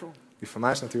all natural. Die van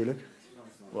mij is natuurlijk.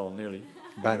 Well, nearly.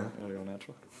 Bijna. Nearly all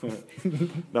natural.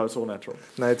 No, it's all natural.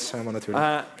 Nee, het is helemaal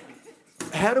natuurlijk.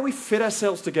 How do we fit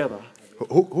ourselves together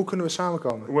Hoe kunnen we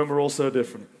samenkomen? when we're all so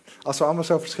different? Als we allemaal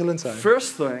zo verschillend zijn.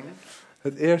 First thing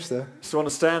Het eerste is to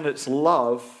understand it's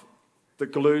love that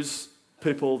glues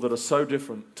people that are so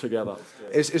different together.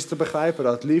 is te begrijpen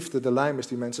dat liefde de lijm is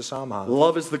die mensen samenhoudt.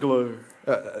 Love is the glue.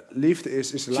 Liefde is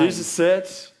de lijm. Jesus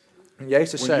said, En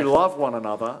Jezus when you zegt, love one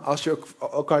another, als je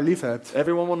elkaar lief hebt,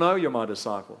 everyone will know you're my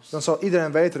disciples. dan zal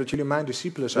iedereen weten dat jullie mijn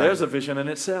discipelen zijn. There's a vision in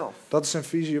itself. Dat is een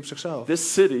visie op zichzelf.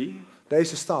 This city, Deze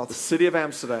the stad, city of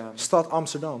Amsterdam, stad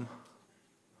Amsterdam,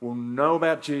 will know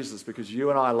about Jesus because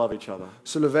you and I love each other.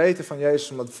 zullen weten van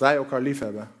Jezus omdat wij elkaar lief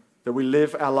hebben. That we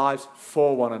live our lives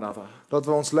for one another. Dat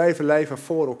we ons leven leven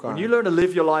voor When you elkaar. learn to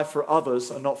live your life for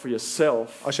others and not for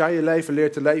yourself, Als jij je leven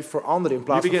leert te leven voor anderen in you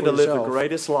plaats van begin voor to live the jezelf,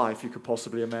 greatest life you could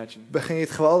possibly imagine. begin je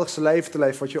het geweldigste leven te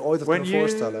leven wat je ooit had When kunnen you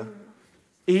voorstellen.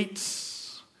 eat,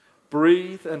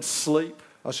 breathe and sleep,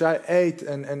 Als jij eet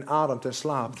en ademt en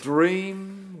slaapt,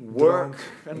 dream, droomt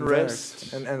work and en rest,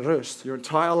 werkt en rust. your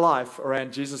entire life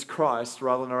around Jesus Christ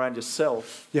rather than around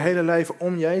yourself, Je hele leven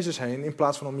om Jezus heen in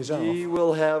plaats van om jezelf. you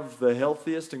will have the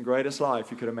healthiest and greatest life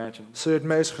you could imagine. Zul je het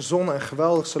meest gezonde en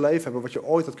geweldigste leven hebben wat je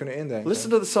ooit had kunnen indenken. Listen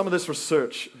to some of this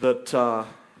research that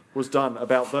was done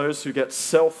about those who get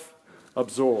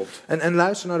self-absorbed. En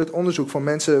luister naar dit onderzoek van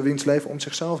mensen wiens leven om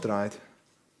zichzelf draait.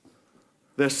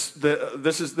 This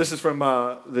is from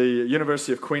the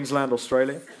University of Queensland,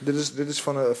 Australia. Dit is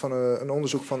van een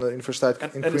onderzoek van de universiteit in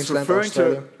And it's Queensland, referring to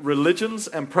Australië.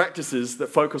 religions and practices that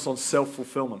focus on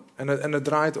self-fulfillment. En het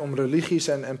draait om religies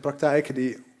en praktijken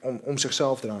die om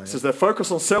zichzelf draaien. It says they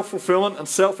focus on self-fulfillment and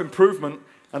self-improvement,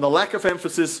 and the lack of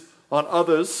emphasis on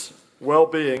others'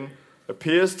 well-being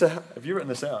appears to have you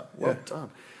written this out? Well done.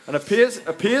 And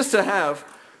appears to have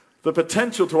the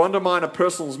potential to undermine a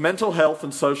person's mental health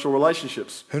and social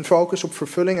relationships. Hun focus op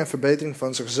vervulling en verbetering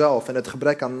van zichzelf en het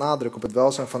gebrek aan nadruk op het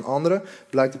welzijn van anderen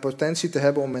blijkt de potentie te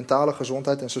hebben om mentale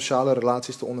gezondheid en sociale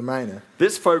relaties te ondermijnen.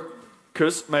 This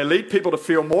focus may lead people to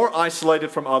feel more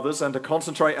isolated from others and to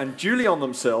concentrate unduly on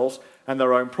themselves and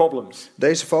their own problems.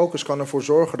 Deze focus kan ervoor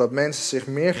zorgen dat mensen zich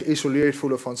meer geïsoleerd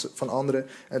voelen van anderen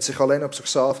en zich alleen op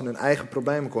zichzelf en hun eigen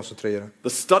problemen concentreren. The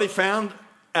study found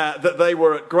that they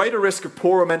were at greater risk of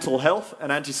poorer mental health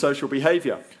and antisocial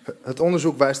behavior. Het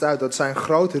onderzoek wijst uit dat zij een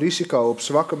groot risico op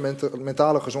zwakke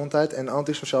mentale gezondheid en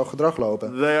antisociaal gedrag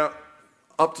lopen. They're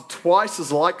up to twice as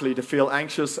likely to feel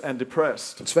anxious and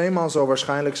depressed. 2 maal zo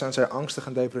waarschijnlijk zijn zij angstig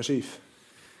en depressief.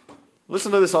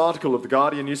 Listen to this article of the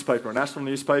Guardian newspaper, a national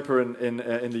newspaper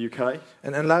in the UK,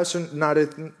 En luister naar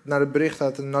dit bericht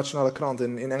uit de nationale krant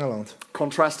in Engeland.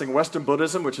 contrasting Western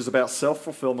Buddhism, which is about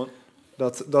self-fulfillment,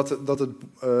 Dat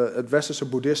het westerse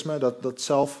boeddhisme, dat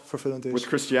zelfvervullend with is,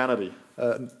 Christianity.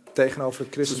 tegenover het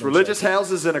It says christendom. religious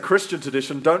houses in a Christian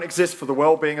tradition don't exist for the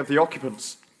well-being of the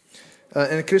occupants. In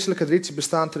een christelijke traditie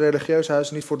bestaan de religieuze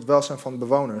huizen niet voor het welzijn van de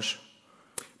bewoners,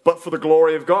 but for the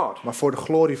glory of God. maar voor de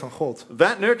glorie van God.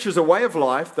 That nurtures a way of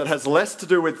life that has less to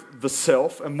do with the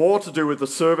self and more to do with the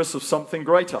service of something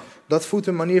greater. Dat voedt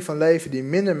een manier van leven die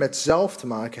minder met zelf te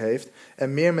maken heeft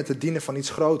en meer met het dienen van iets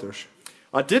groters.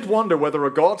 I did wonder whether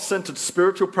a God-centered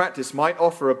spiritual practice might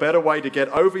offer a better way to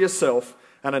get over yourself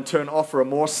and in turn offer a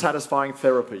more satisfying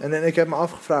therapy. En ik heb me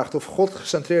afgevraagd of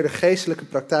God-gecentreerde geestelijke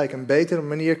praktijk een betere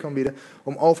manier kan bieden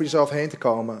om over jezelf heen te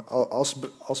komen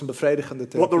als een bevredigende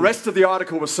What the therapie. rest of the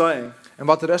article was saying En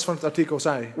wat de rest van het artikel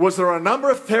zei, was there are a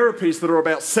number of therapies that are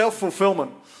about self-fulfillment,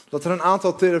 dat er een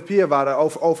aantal therapieën waren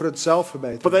over het but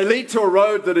zelfverbeteren. they lead to a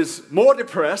road that is more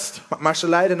depressed, Maar ze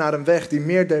leiden naar een weg die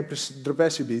meer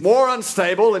depressie biedt. more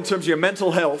unstable in terms of your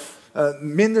mental health.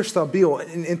 Minder stabiel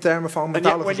in termen van And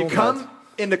mentale yet when you gezondheid. come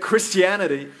into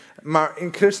Christianity, Maar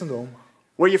in christendom,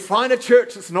 where you find a church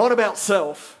that's not about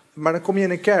self, maar dan kom je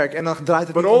in een kerk en dan draait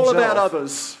het but niet om all about zelf,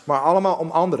 others, maar allemaal om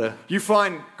anderen. you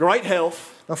find great health,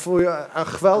 Dan voel je een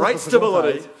geweldige great stability,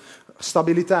 gezondheid,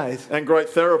 stabiliteit and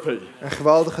great therapy. en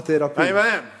geweldige therapie.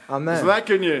 Amen. Amen. Isn't that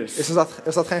good news?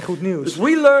 Is dat geen goed As nieuws?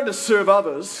 we learn to serve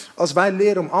others, Als wij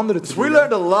leren om anderen te as we learn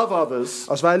dienen, to love others,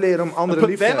 als wij leren om and anderen put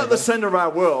lief te them at the hebben center of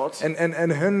our world,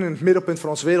 en hun in het middelpunt van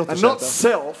onze wereld te and not zetten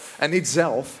self, en niet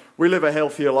zelf, we live a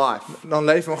healthier life. dan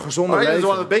leven we een I gezonder think it's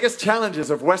one of the leven. biggest challenges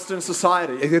of Western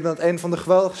society Ik denk dat het een van de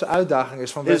geweldigste uitdagingen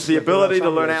is van is the westelijke ability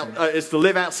to learn samenleving. is to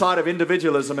live outside of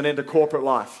individualism and into corporate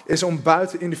life. Is om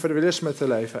buiten individualisme te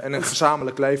leven en een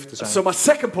gezamenlijk leven te zijn. So my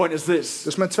second point is this.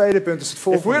 Dus mijn tweede punt is het If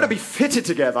we're to volgende. be fitted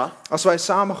together, Als wij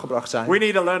samengebracht zijn, we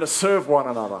need to learn to serve one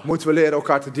another. moeten we leren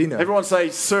elkaar te dienen. Everyone say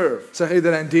serve. Zeg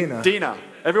iedereen dienen. Dina.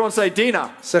 Everyone say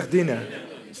Dina. Zeg dienen.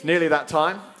 It's nearly that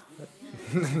time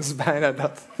Het is bijna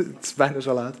dat. Het is bijna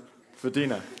zo laat. for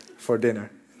Dina. Voor dinner.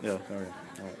 Yeah.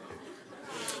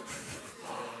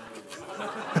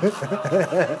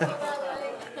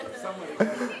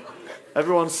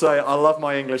 Everyone say, I love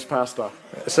my English pastor.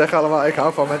 Zeg allemaal, ik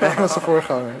hou van mijn Engelse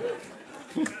voorganger.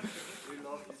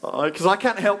 Because I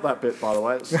can't help that bit, by the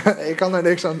way. Ik kan er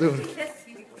niks aan doen.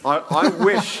 I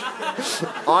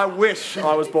wish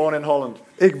I was born in Holland.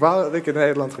 Ik wou dat ik in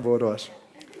Nederland geboren was.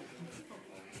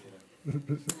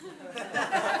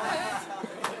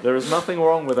 There is nothing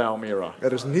wrong with Almere.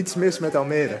 Er is niets mis met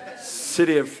Almere.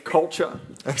 City of culture,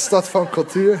 Een stad van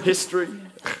cultuur, history,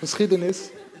 geschiedenis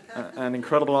and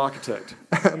incredible architect.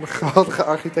 en geweldige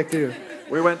architectuur.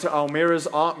 We went to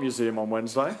Almere's Art Museum on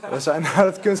Wednesday. We zijn naar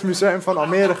het kunstmuseum van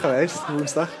Almere geweest,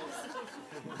 woensdag.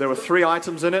 There were 3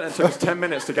 items in it and it took us 10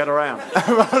 minutes to get around.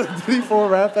 Er waren 3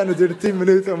 voorwerpen en het duurde 10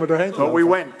 minuten om er doorheen te But we lopen.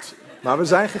 went. Maar we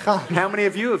zijn gegaan. How many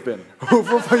of you have been?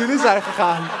 Hoeveel van jullie zijn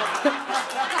gegaan?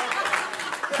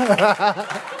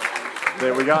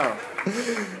 There we go. See,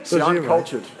 zie je I'm maar.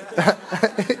 cultured.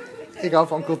 Ik hou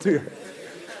van cultuur.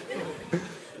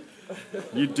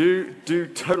 You do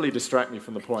totally distract me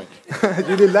from the point.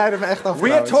 Jullie leiden me echt af.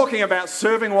 We are trouwens. talking about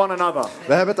serving one another.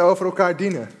 We hebben het over elkaar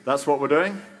dienen. That's what we're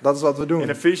doing. Dat is wat we In doen.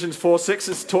 Ephesians 4:6,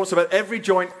 it talks about every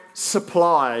joint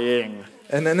supplying.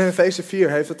 En in Efeze 4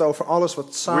 heeft het over alles wat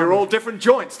We're samen... all different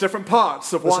joints, different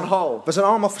parts of one whole. We zijn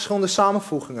allemaal verschillende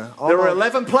samenvoegingen. There are Allemaal-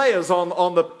 11 players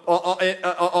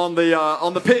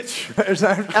on the pitch Er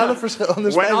zijn 11 verschillende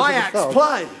when spelers op het Ajax veld.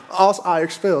 play. Als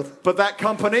Ajax speelt. But that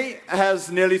company has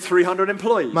nearly 300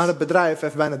 employees. Maar het bedrijf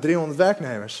heeft bijna 300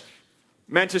 werknemers.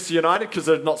 Manchester United, because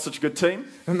they're not such a good team,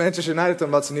 Manchester United,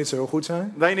 omdat ze niet zo heel goed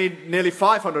zijn, they need nearly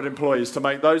 500 employees to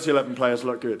make those 11 players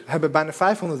look good. hebben bijna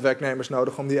 500 werknemers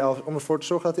nodig om ervoor te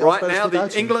zorgen dat die 11 Right spelers now, goed the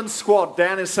uitzien. England squad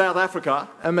down in South Africa,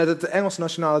 En met het Engelse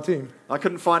nationale team. I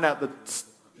couldn't find out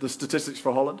the statistics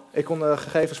for Holland. Ik kon de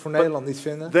gegevens voor Nederland niet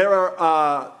vinden. There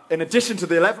are, in addition to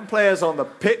the 11 players on the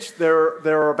pitch, there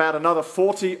are about another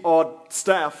 40-odd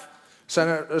staff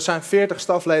Er zijn 40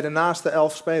 stafleden naast de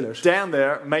 11 spelers. down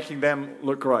there making them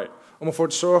look great. Om ervoor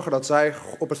te zorgen dat zij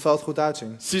op het veld goed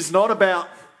uitzien. So it's not about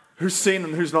who's seen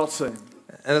and who's not seen.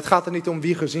 En het gaat er niet om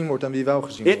wie gezien wordt en wie wel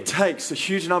gezien It wordt. takes a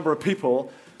huge number of people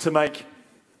to make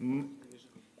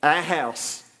our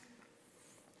house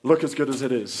look as good as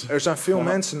it is. Er zijn veel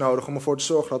mensen nodig om ervoor te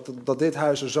zorgen dat dit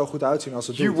huis er zo goed uitziet als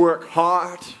het You doet. work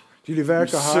hard, Jullie you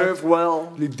werken hard, serve well,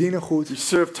 jullie dienen you goed,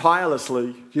 serve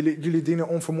tirelessly jullie dienen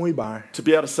onvermoeibaar. to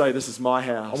be able to say, this is my Om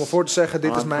house. ervoor te zeggen,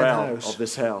 dit is I'm mijn proud of huis.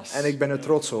 this house. En ik ben er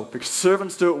trots op. Because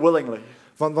servants do it willingly.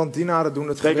 Want dienaren doen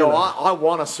het They go, gewillig. I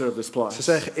want to serve this Ze place.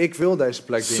 zeggen, ik wil deze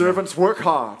plek dienen. Servants work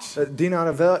hard.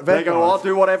 Dienaren They werken go, I'll hard.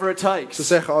 do whatever it Ze takes.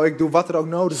 zeggen, oh, ik doe wat er ook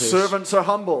nodig is. Servants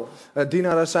are humble.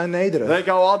 Dienaren zijn nederig. They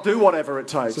go, I'll do whatever it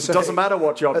takes. Ze It zeggen, doesn't matter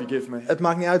what job you give me. Het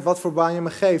maakt niet uit wat voor baan je me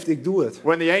geeft, ik doe het.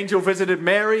 When the angel visited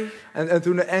Mary En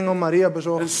toen de engel Maria and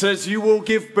bezocht says, you will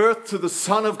give birth to the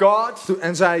Son of God,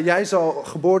 en zei, jij zal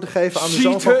geboorte geven aan de she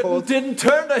Zoon van God. didn't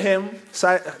turn to him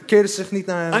Zij keerde zich niet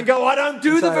naar hem. and go, I don't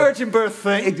do the Zei, virgin birth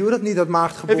Ik thing. doe dat niet, dat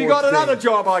Have you got another maagdgeboorte.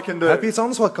 job I can do? Heb je iets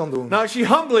anders wat ik kan doen? No, she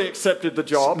humbly accepted the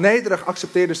job, Nederig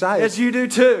accepteerde zij het. as you do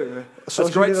too, as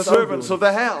Zoals great jullie dat ook servants doen. of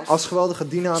the house. Als geweldige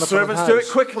dienaren van het Servants do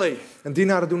it huis. quickly. En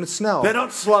dienaren doen het snel. They're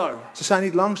not slow. Ze zijn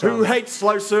niet Who langzaam. hates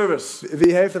slow service?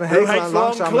 Wie heeft er een Who hekel aan hates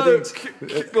long, langzame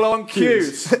dienst? long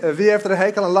queues? Wie heeft er een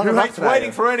hekel aan lange Who hates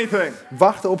waiting wachtrijen? for anything?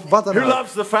 Wachten op wat dan Who ook.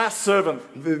 loves the fast servant?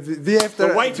 Wie heeft The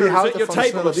er, waiter wie is houdt at er your van de table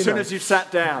snelle as soon dienaar? as you've sat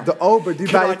down. De ober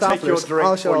die bij Can je I take tafel your is drink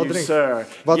als je for al you, drinkt. sir?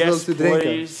 Wat Yes, wilt u drinken?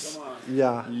 please.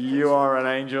 Ja, You are an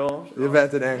angel. je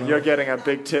bent een engel. You're getting a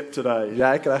big tip today.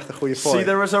 Jij krijgt een goede See, fooi.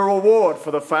 there is a reward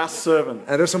for the fast servant.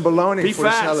 En er is een beloning Be voor de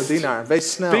fast. snelle dienaar.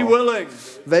 Wees Be snel. willing.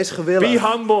 Wees Be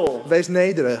gewillig. humble. Wees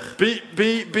nederig.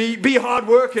 Be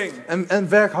hardworking. En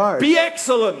werk hard. Be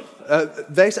excellent.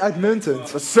 Wees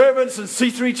uitmuntend. The servants in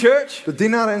C3 Church, De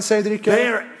dienaren in C3 they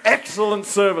Kerk, are excellent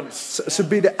servants. ze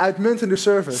bieden uitmuntende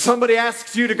service. Somebody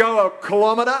asks you to go a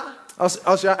kilometer,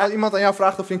 Als iemand aan jou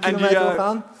vraagt of je een and you kilometer wil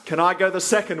go, gaan, can I go the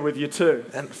second with you too?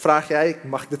 en vraag jij,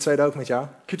 mag ik de tweede ook met jou?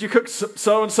 Could you cook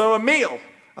so-and-so a meal?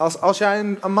 Als jij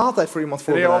een maaltijd voor iemand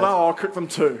And they all voorbereidt, know, I'll cook them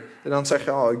too. dan zeg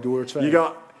je, oh, ik doe er twee.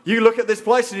 You look at this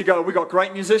place and you go, we got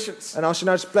great musicians. En als je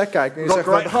naar deze plek kijkt en je Got zegt,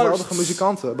 we hebben great geweldige hosts.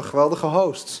 muzikanten, we hebben geweldige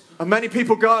hosts. And many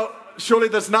people go, surely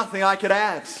there's nothing I could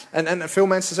add. En veel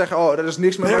mensen zeggen, oh, er is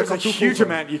niks meer wat There je is kan a huge toevoegen.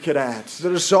 amount you could add.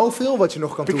 Er is zoveel wat je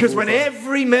nog kan Because when toevoegen.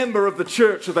 every member of the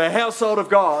church, of the household of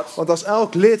God, Want als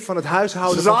elk lid van het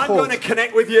huishouden says, van I'm going God to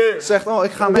connect with you, zegt, oh,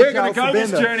 ik ga we're met jou going to go this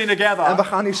verbinden. journey En we together,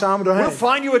 gaan hier samen we'll doorheen.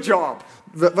 find you a job.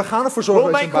 We gaan ervoor zorgen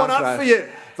We'll dat je een make baan one up for krijgt.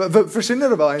 you. We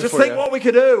verzinnen er wel eens Just voor think je. what we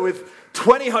could do with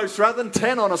 20 hosts rather than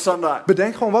 10 on a Sunday.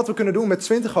 Bedenk gewoon wat we kunnen doen met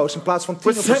 20 hosts in plaats van 10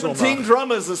 With op een 17 zondag.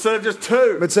 drummers instead of just 2.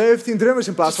 Met 17 drummers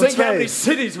in plaats Just van think how 2. many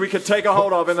cities we could take a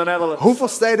hold of in the Netherlands. Hoeveel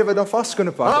steden we dan vast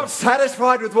kunnen I'm pakken?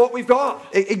 satisfied with what we've got.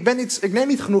 Ik neem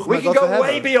niet genoeg We met can wat we go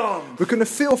way hebben. beyond. We kunnen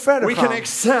veel verder We can gaan.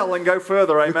 excel and go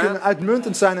further, We amen. kunnen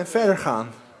uitmuntend zijn en verder gaan.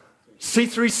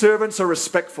 C3 servants are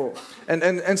respectful En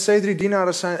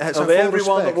C3-dienaren zijn of vol everyone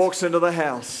that respect. walks into the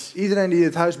house. Iedereen die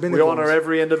het huis We binnenkomt. honor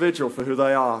every individual for who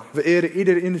they are. We eren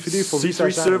ieder individu voor wie zij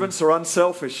C3 zijn. servants are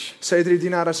unselfish.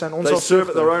 C3-dienaren zijn They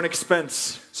serve at their onzelfzuchtig. own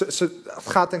expense. Het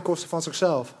gaat ten koste van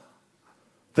zichzelf.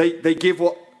 They give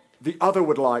what the other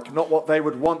would like, not what they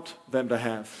would want them to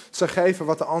have. Ze geven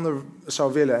wat de ander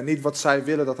zou willen en niet wat zij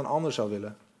willen dat een ander zou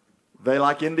willen. They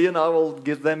like Indian, I will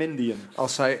give them Indian.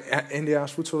 Als zij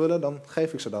Indiaans voedsel willen, dan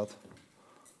geef ik ze dat.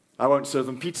 I won't serve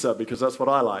them pizza because that's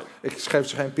what I like. Ik geef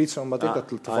ze geen pizza omdat ik dat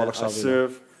toevallig I zou willen.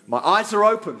 serve. My eyes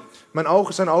are open. Mijn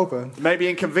ogen zijn open. Maybe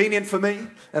inconvenient for me,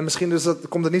 En misschien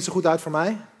komt het niet zo goed uit voor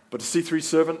mij. but a C3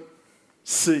 servant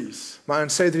sees Maar een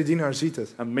C3-dienaar ziet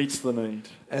het. and meets the need,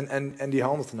 En die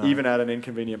handelt ernaar. even at an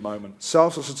inconvenient moment.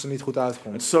 Zelfs als het ze niet goed And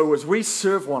uitkomt. so as we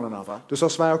serve one another Dus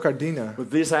als wij elkaar dienen with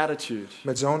this attitude,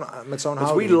 met zo'n as we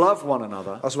houding. love one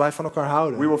another, Als wij van elkaar we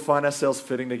houden. will find ourselves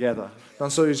fitting together,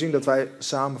 Dan zul je zien dat wij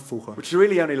samenvoegen. which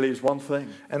really only leaves one thing,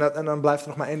 En dan blijft er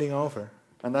nog maar één ding over.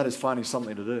 and that is finding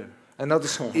something to do. En dat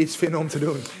is iets vinden om te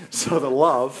doen. So the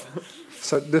love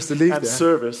Dus de and liefde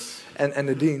service en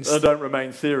de dienst. don't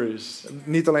remain theories,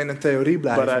 Niet alleen een theorie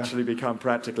but blijven. actually become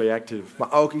practically active.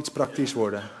 Maar ook iets praktisch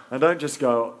worden. And don't just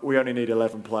go, we only need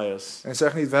 11 players. En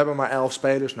zeg niet, we hebben maar 11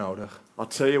 spelers nodig. I'll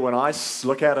tell you, when I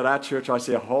look out at our church, I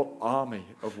see a whole army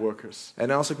of workers.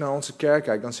 En als ik naar onze kerk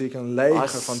kijk, dan zie ik een I leger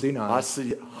van I dienaren.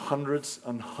 see hundreds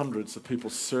and hundreds of people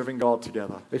serving God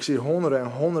together. Ik zie honderden en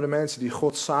honderden mensen die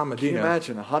God samen Can you dienen.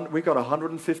 imagine? We've got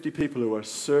 150 people who are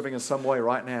serving in some way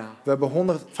right now. We hebben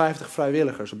 150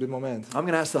 vrijwilligers op dit moment. I'm going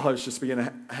to ask the host just to begin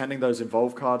handing those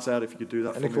involved cards out, if you could do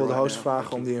that En for ik me wil de right host now.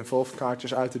 vragen om die involved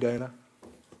kaartjes uit te delen.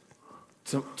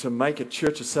 To make a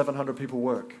church of 700 people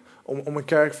work. Om een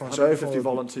kerk van 150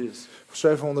 volunteers.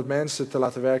 700 mensen te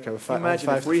laten werken hebben. Imagine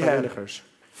if 50 we had vrijwilligers.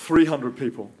 300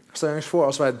 people. Stel je eens voor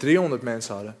als wij 300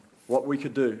 mensen hadden. What we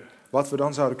could do. Wat we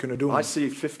dan zouden kunnen doen. I see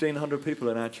 1,500 people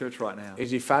in our church right now. Ik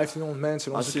zie 1500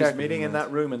 mensen in I onze see us kerk. op dit meeting in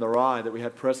moment. that room in the rye that we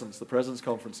had the presence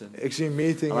conference in. Ik zie een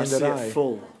meeting And I in de see it rij.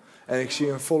 full. En ik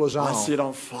zie een volle I zaal. see it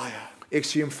on fire. Ik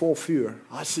zie hem vol vuur.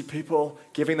 I see people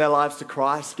giving their lives to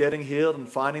Christ, getting healed and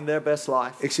finding their best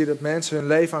life. Ik zie dat mensen hun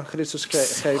leven aan Christus geven,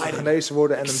 Excited. genezen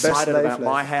worden en hun beste Excited leven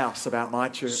about my leven. house, about my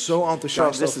church. Zo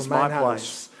enthousiast This is over my mijn huis.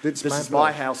 place. Dit is This mijn is my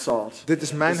plek. household. Dit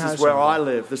is mijn This is huis. where I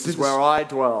live. This Dit is is- where I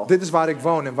dwell. Dit is waar ik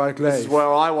woon en waar ik This is leef.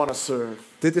 where I want to serve.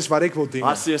 Dit is waar ik wil I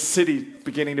dienen. see a city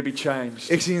beginning to be changed.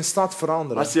 Ik zie een stad I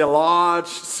veranderen. see a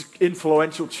large,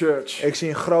 influential church Ik zie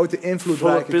een grote full of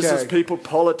invloedrijke business kerk. people,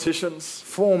 politicians,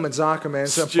 Vol met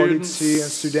zakenmensen, en Students. politici en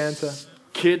studenten.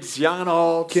 kids, young and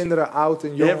old, Kinderen, oud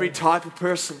en every jong. type of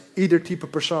person, Ieder type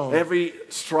persoon. every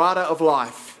strata of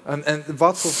life, En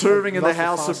wat voor serving in wat the voor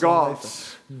house fase of van God,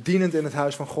 leven. Dienend in het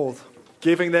huis van God.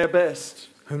 giving their best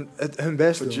Hun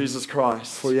best for doen. Jesus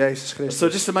Christ. Voor Jezus So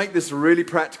Christus. just to make this really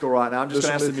practical right now, I'm just Dus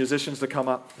going to om ask the musicians to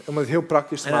come up. Om het heel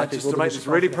praktisch te And maken. Ik just wil to de make this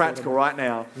muzikanten really naar voren practical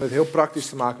right now, Om het heel praktisch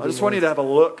te maken. I op just dit want you moment.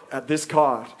 to have a look at this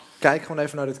card. Kijk gewoon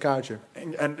even naar dit kaartje.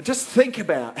 And just think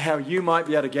about how you might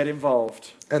be able to get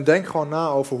involved. En denk gewoon na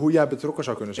over hoe jij betrokken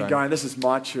zou kunnen And zijn. going, this is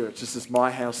my church, this is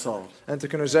my household, En te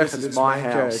kunnen this zeggen, is dit is my mijn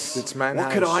kerk, house. dit is mijn What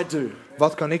could huis. I do?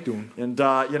 Wat kan ik doen?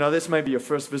 And this may be your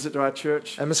first visit to our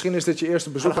church. En misschien is dit je eerste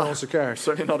bezoek aan onze I'm kerk.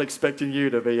 certainly not expecting you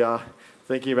to be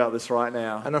thinking about this right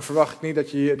now. En dan verwacht ik niet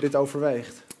dat je dit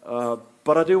overweegt.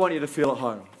 But I do want you to feel at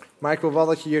home. Maar ik wil wel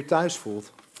dat je hier thuis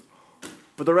voelt.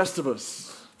 For the rest of us,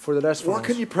 Voor de rest van what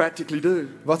can ons. you practically do?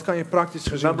 Wat kan je praktisch A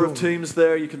gezien number of doen? teams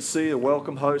there you can see, the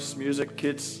welcome hosts, music,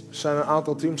 kids, Er zijn een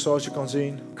aantal teams zoals je kan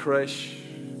zien. creche,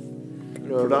 De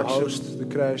Production. host, de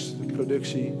crash, de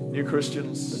productie. new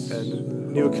Christians, En de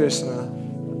nieuwe christenen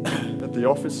at the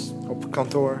office. op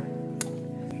kantoor.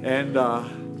 And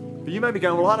but you may be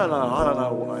going, well, I don't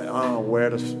know where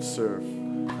to serve.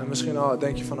 En misschien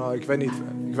denk je van, ik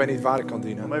weet niet waar ik kan Or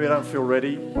dienen. maybe I don't feel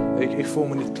ready. Ik voel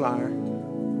me niet klaar.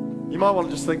 You might want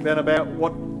to just think then about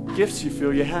what gifts you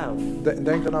feel you have.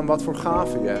 Denk dan aan wat voor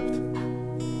gaven je hebt.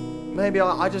 Maybe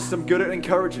I just am good at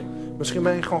encouraging. Misschien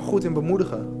ben je gewoon goed in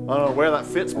bemoedigen. I don't know where that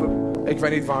fits, but Ik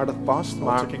weet niet waar dat past, I'll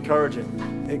maar take encouraging.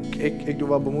 ik doe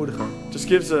wel bemoedigen. Just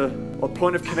gives a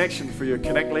point of connection for your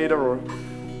connect leader or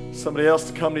somebody else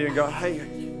to come to you and go, hey,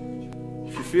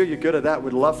 if you feel you're good at that,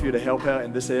 we'd love for you to help out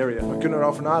in this area. We kunnen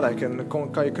erover nadenken en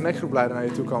dan kan je connectgroepleider naar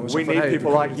je toe komen. En We zeggen van, need hey,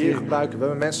 people we like kunnen het hier you. gebruiken. We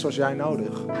hebben mensen zoals jij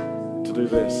nodig To do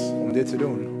this. om dit te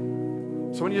doen.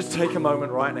 So when you just take a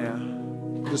moment right now,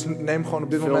 Dus neem gewoon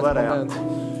op dit Fill moment een that out.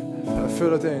 moment.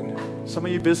 Vul het in. some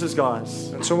of you business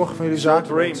guys, En sommige van jullie it's your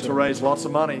dream to zakenmensen. raise lots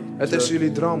of money Het is to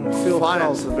jullie droom om veel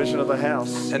finance geld the vision of the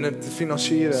house. en het te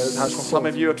financieren, het huis van Some God.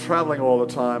 of you are traveling all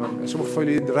the time and En sommige van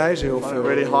jullie reizen heel find it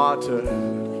really veel. hard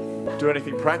do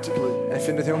anything practically. En ik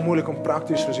vind het heel moeilijk om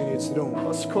praktisch gezien iets te doen.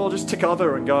 It's cool, just tick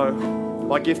other and go,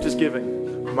 my gift is giving.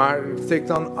 Maar tik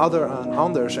dan other aan,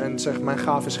 anders, en zeg mijn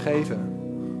gaaf is geven.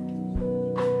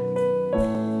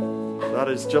 That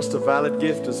is just a valid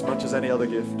gift as much as any other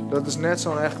gift. Dat is net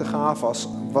zo'n echte gave als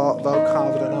welke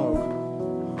gave dan ook.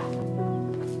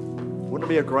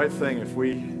 Wouldn't it be a great thing if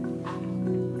we,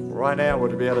 right now,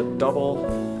 would be able to double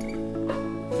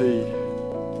the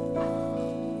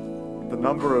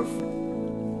number of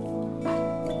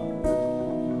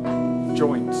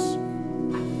joints,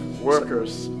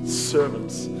 workers,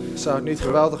 servants, Zou het niet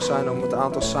geweldig zijn om het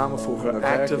aantal samenvoegingen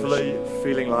actively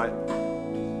feeling like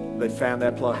they found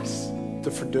their place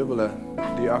te verdubbelen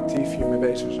die actief hiermee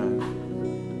bezig zijn?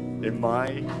 in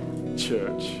my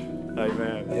church?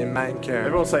 Amen. In mijn kerk.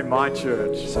 Everyone say my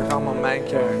church, Zeg allemaal mijn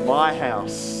kerk, my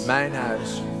house, mijn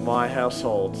huis, my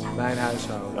household. mijn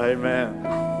huishouden. Amen.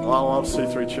 I love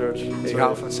C3 Church. Ik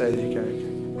hou van C3 kerk.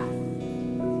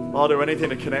 I'll do anything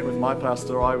to connect with my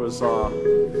pastor. I was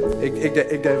Ik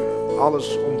deed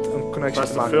alles om een connectie te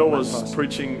Pastor maken Phil met mijn was pastor.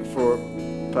 preaching for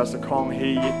Pastor Kong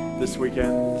Hee this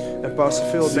weekend. En pastor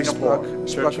Phil die Singapore,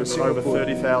 sprak church in of over Singapore.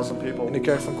 30,000 In people. de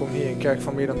kerk van Kom hier, een kerk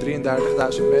van meer dan 33.000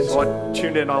 So mensen. I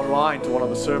tuned in online to one of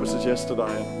the services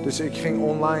yesterday, Dus ik ging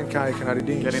online kijken naar die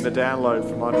dienst. getting the download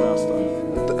from my pastor.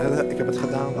 Ik heb het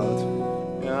gedownload.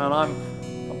 Yeah, and I'm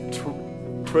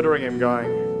twittering him, going,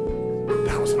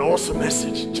 "That was an awesome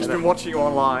message. Just been watching you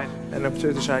online." En op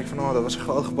Twitter zei ik van, oh, dat was een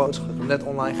geweldige boodschap. Ik heb net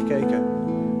online gekeken.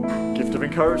 Gift of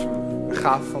encouragement. Een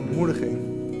gave van bemoediging.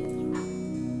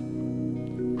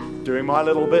 Doing my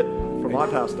little bit for my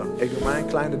pastor. Ik doe mijn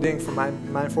kleine ding voor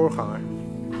mijn voorganger.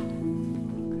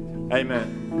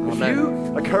 Amen. If Amen.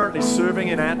 you are currently serving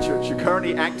in our church, you're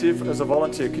currently active as a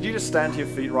volunteer, could you just stand to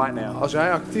your feet right now? Als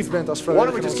jij actief bent als Why don't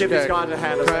vrijwilliger we in just onze give these kerk, guys a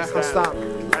hand as kan they jij gaan stand? staan.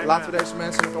 Amen. Laten we deze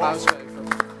mensen een applaus geven.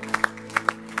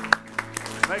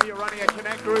 Maybe you're running a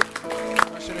connect group,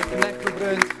 Als je een connectgroep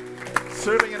runt,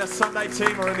 serving in a Sunday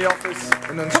team or in the office.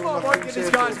 en een Come on, zondag why give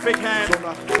these guys a big hand?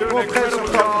 Zondag. Doing Kom an op, geef ze een incredible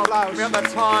groot job, applaus. giving up their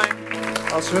time,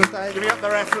 Als hun tijd, giving up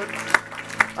their effort.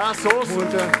 That's awesome.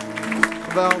 moeite,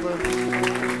 geweldig.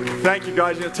 Thank you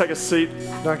guys. You're going to take a seat.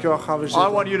 Dankjewel, gaan we I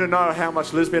want zitten. you to know how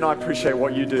much Lisbon and I appreciate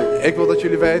what you do. Ik wil dat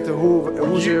jullie weten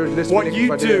hoezeer Lisbon What ik you do,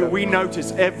 waarderen. we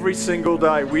notice every single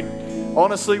day.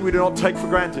 Honestly, we do not take for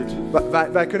granted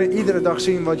Wij kunnen iedere dag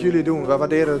zien wat jullie doen. Wij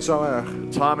waarderen het zo erg.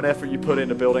 time and effort you put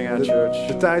into building our church.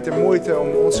 De tijd en moeite om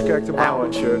onze kerk te Our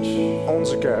bouwen. church.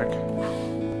 Onze kerk.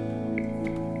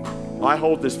 I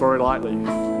hold this very lightly.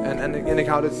 En ik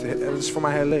hou dit, het is voor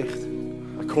mij heel licht.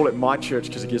 I call it my church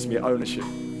because it gives me ownership.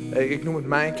 Ik noem het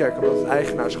mijn kerk omdat het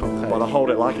eigenaarschap But geeft. I hold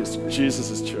it like it's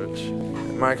Jesus' church.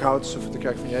 Maar ik hou het alsof het de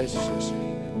kerk van Jezus is.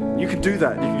 You can do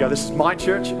that. You can go, this is my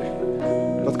church,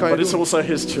 Dat kan je but it's doen. also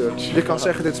his church. Je kan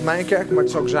zeggen dit is mijn kerk, maar het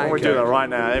is ook And zijn we do that kerk. right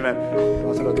now. Amen.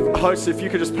 Laten we dat doen. Host, if you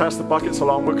could just pass the buckets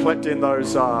along, we'll collect in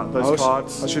those Host,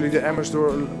 cards. als jullie de emmers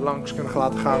door langs kunnen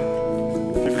laten gaan.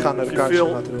 We gaan naar If de you kaartjes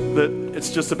feel laten doen. that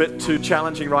it's just a bit too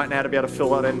challenging right now to be able to fill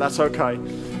that in, that's okay.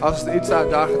 Als het iets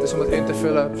uitdagend is om het in te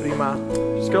vullen, prima.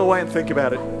 Just go away and think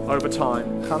about it over time.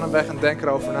 Ga dan weg en denk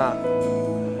erover na.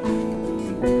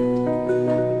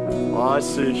 I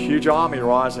see a huge army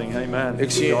rising. Amen.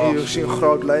 Ik zie Gosh. een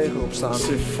groot leger I opstaan.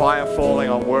 see fire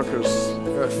falling on workers,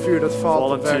 Vuur dat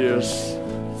valt op werkers. volunteers.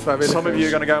 Some of you are Vrijwilligers.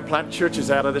 going to go and plant churches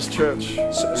out of this church.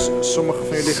 Sommigen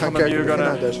van jullie gaan Some of you kerken are beginnen going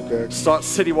uit deze kerk. to start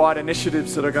citywide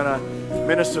initiatives that are going to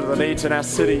minister to the needs in our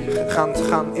city.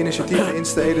 Gaan initiatieven in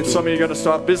steden doen. Some of you are going to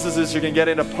start businesses. You can get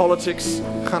into politics.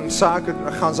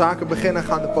 Gaan zaken beginnen,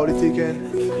 gaan de politiek in.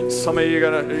 Some of you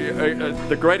are going to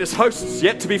the greatest hosts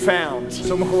yet to be found.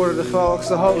 Sommigen worden de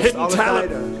geweldigste host Hidden alle talent.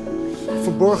 tijden.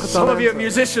 Verborgen Some of you are talenten.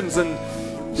 musicians and you're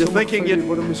Sommigen van thinking jullie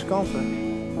worden muzikanten.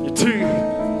 you're too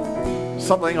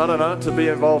something, I don't know, to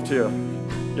be involved here.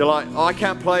 You're like, I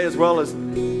can't play as well as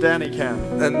Danny can.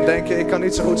 En denken, ik kan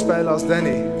niet zo goed spelen als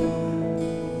Danny.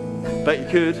 Bet you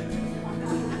could.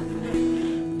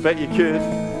 Bet you could.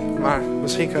 Maar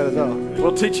misschien kan je dat wel.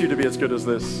 We'll teach you to be as good as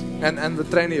this. En we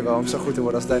trainen je wel om zo goed te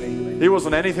worden als Danny. He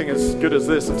wasn't anything as good as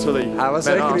this until he Hij was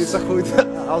met zeker niet us. zo goed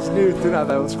als nu toen hij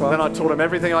bij ons Then kwam. I taught him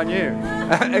everything I knew.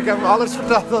 Ik heb hem alles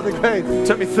verteld wat ik weet. It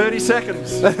took me 30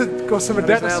 seconds. Het kostte me And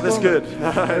he's 30 now this seconden.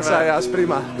 good. En ik zei, ja, is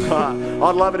prima.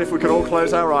 I'd love it if we could all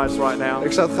close our eyes right now.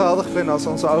 Ik zou het geweldig vinden als we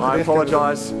onze ogen I dicht kunnen doen.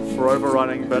 apologize for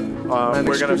overrunning, but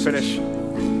we're going to finish.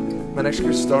 Mijn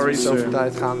excuses dat we Very iets over soon.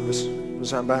 tijd gaan. Dus we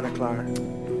zijn bijna klaar.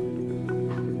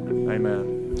 Amen.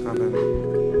 Amen.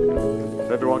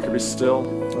 If everyone can be still.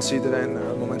 Als iedereen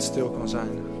een moment stil kan zijn.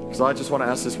 Because I just want to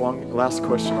ask this one last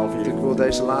question of Ik you. wil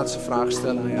deze laatste vraag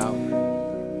stellen aan jou.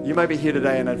 You may be here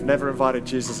today and have never invited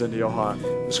Jesus into your heart.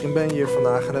 Misschien ben je hier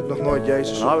vandaag en hebt nog nooit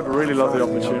Jezus I would really love the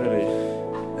gevraagd in jou. opportunity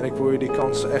En ik wil je die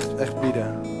kans echt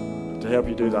bieden. to help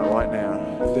you do that right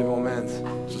now. Op dit moment.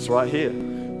 Just right here.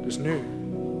 Dus nu.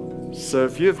 So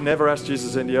if you've never asked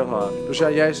Jesus into your heart, Dus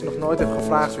jij Jezus nog nooit hebt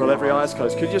gevraagd. while every eye is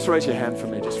closed, could you just raise your hand for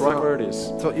me, just right where it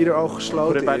is? Terwijl ieder oog Put it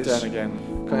gesloten back is, down again.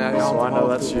 kan jij je hand So I know omhoog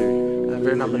that's doen. you. En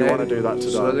weer naar You want to do beneden. that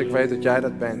Zodat today. ik weet dat jij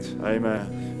dat bent. Amen.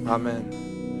 Amen.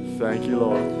 Thank you,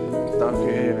 Lord, Dank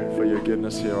u, Heer, for your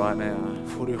goodness here right now.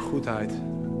 voor uw goedheid.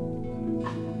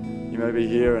 You may be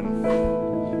here and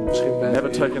Misschien ben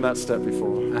never je taken that step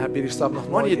before. en heb je die stap nog Why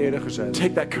don't nooit you eerder gezet.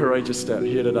 take that courageous step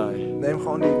here today? Neem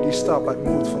gewoon die stap uit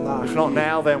moed vandaag. If not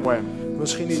now, then when?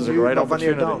 Misschien This niet is a nu, great maar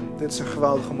wanneer dan? opportunity. Dit is een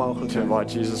geweldige To mogelijkheid.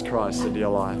 invite Jesus Christ into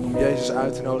your life Om Jezus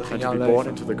uit te nodigen in and to jouw be born leven.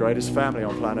 into the greatest family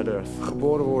on planet Earth.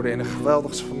 Geboren worden in een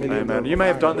geweldigste familie. op Amen. de You may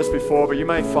have done aarde. this before, but you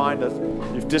may find that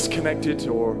you've disconnected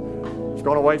or you've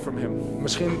gone away from Him.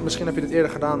 Misschien heb je dit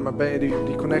eerder gedaan, maar ben je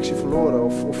die connectie verloren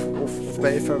of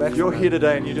ben je ver weg If van you're here hem.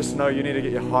 today and you just know you need to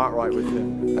get your heart right with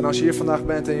Him, En als je hier vandaag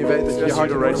bent en je weet dat je je just you hart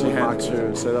to in raise orde your moet hand maken,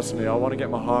 too. Say that's me. I want to get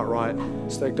my heart right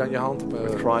steek dan je hand op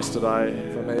with Christ today.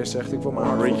 waarmee je zegt, ik wil mijn I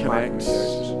hart wanna goed maken met reconnect.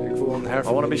 Jezus. Ik wil een I want to be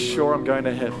herverbinding. sure I'm going to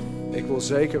heaven. Ik wil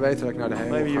zeker weten dat ik naar de hemel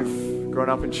Maybe ga. you've grown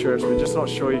up in church, but just not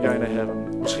sure you're going to heaven.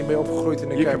 Misschien ben je opgegroeid in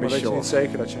de You kerk, can maar be weet je sure. niet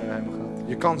zeker dat je naar de hemel gaat.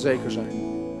 Je kan zeker zijn.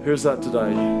 Who's that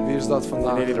today? Wie is dat You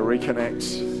vandaag? need to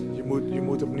reconnect Je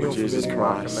moet opnieuw with Jesus verbinding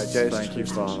maken met Christ. Jezus Thank you,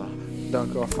 Christus. Father. Dank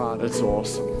u wel, Vader. It's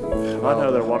awesome. I know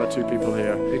there are one or two people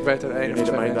here Ik weet er who één of need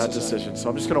to twee make that mensen zijn decision. So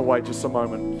I'm just going to wait just a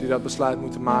moment. die dat besluit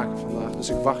moeten maken vandaag. Dus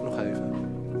ik wacht nog even.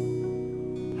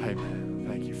 Amen.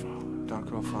 Thank you, Father. Dank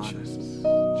u wel, Vader. Jesus.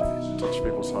 Jezus. Touch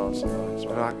people's hearts and minds.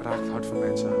 Raak het hart van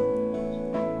mensen aan.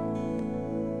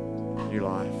 New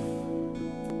life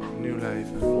Nieuw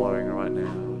leven. flowing right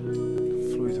now.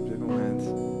 Vloeit op dit moment.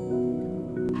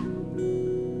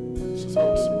 This is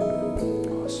awesome.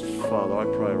 Awesome. Father, I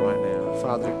pray right now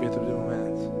Vader, ik bid op dit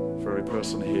moment for every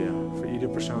person here. voor ieder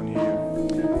persoon hier.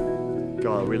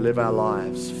 God, we live our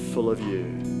lives full of you.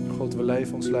 God, we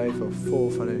leven ons leven vol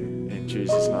van u. In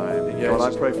Jesus' name. In God,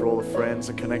 Jezus' I pray for all the friends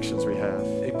and connections we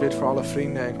have Ik bid voor alle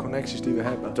vrienden en connecties die we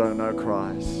hebben, that don't know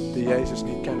Christ. die Jezus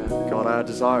niet kennen. God, our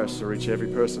desire is to reach every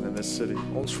person in this city.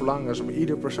 Ons verlangen is om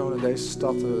ieder persoon in deze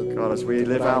stad te God, as we live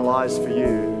bereiken. our lives for you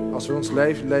Als we ons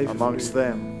leven voor amongst u,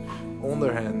 them,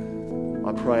 onder hen,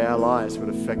 I pray our lives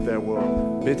would affect their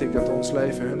world. bid ik dat ons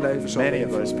leven hun leven zal Many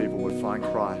of those beïnvloeden. people would find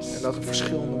En Christ dat op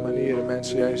verschillende manieren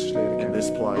mensen Jezus leren in kennen.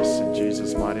 this place, in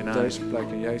Jesus' mighty Op name. deze plek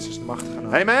in Jezus' machtige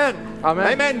naam. Amen. Amen.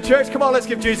 Amen. Church, come on, let's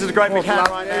give Jesus a great big hand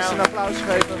Laten right we Jezus een now. applaus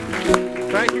geven.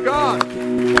 Thank you, God.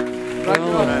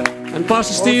 Dankjewel. Amen. En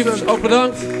Pastor Steve, ook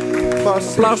bedankt. Applaus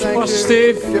voor Thank Pastor you.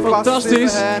 Steve. Give Pastor Steve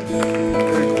Fantastisch. a hand.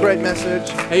 Great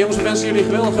message. Hey jongens, we wensen jullie een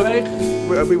geweldige week.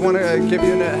 We want to give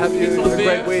you have Geniet you van a het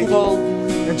great weer, week. voetbal.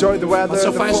 Enjoy the weather. Het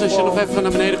zou the fijn zijn als je nog football. even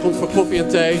naar beneden komt voor koffie en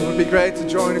thee. It would be great to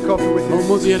join a coffee with We you.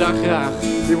 ontmoeten je daar graag.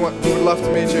 We would love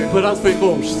to meet you. Bedankt voor je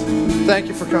komst. Thank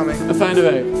you for coming. Een fijne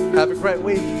week. Have a great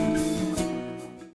week.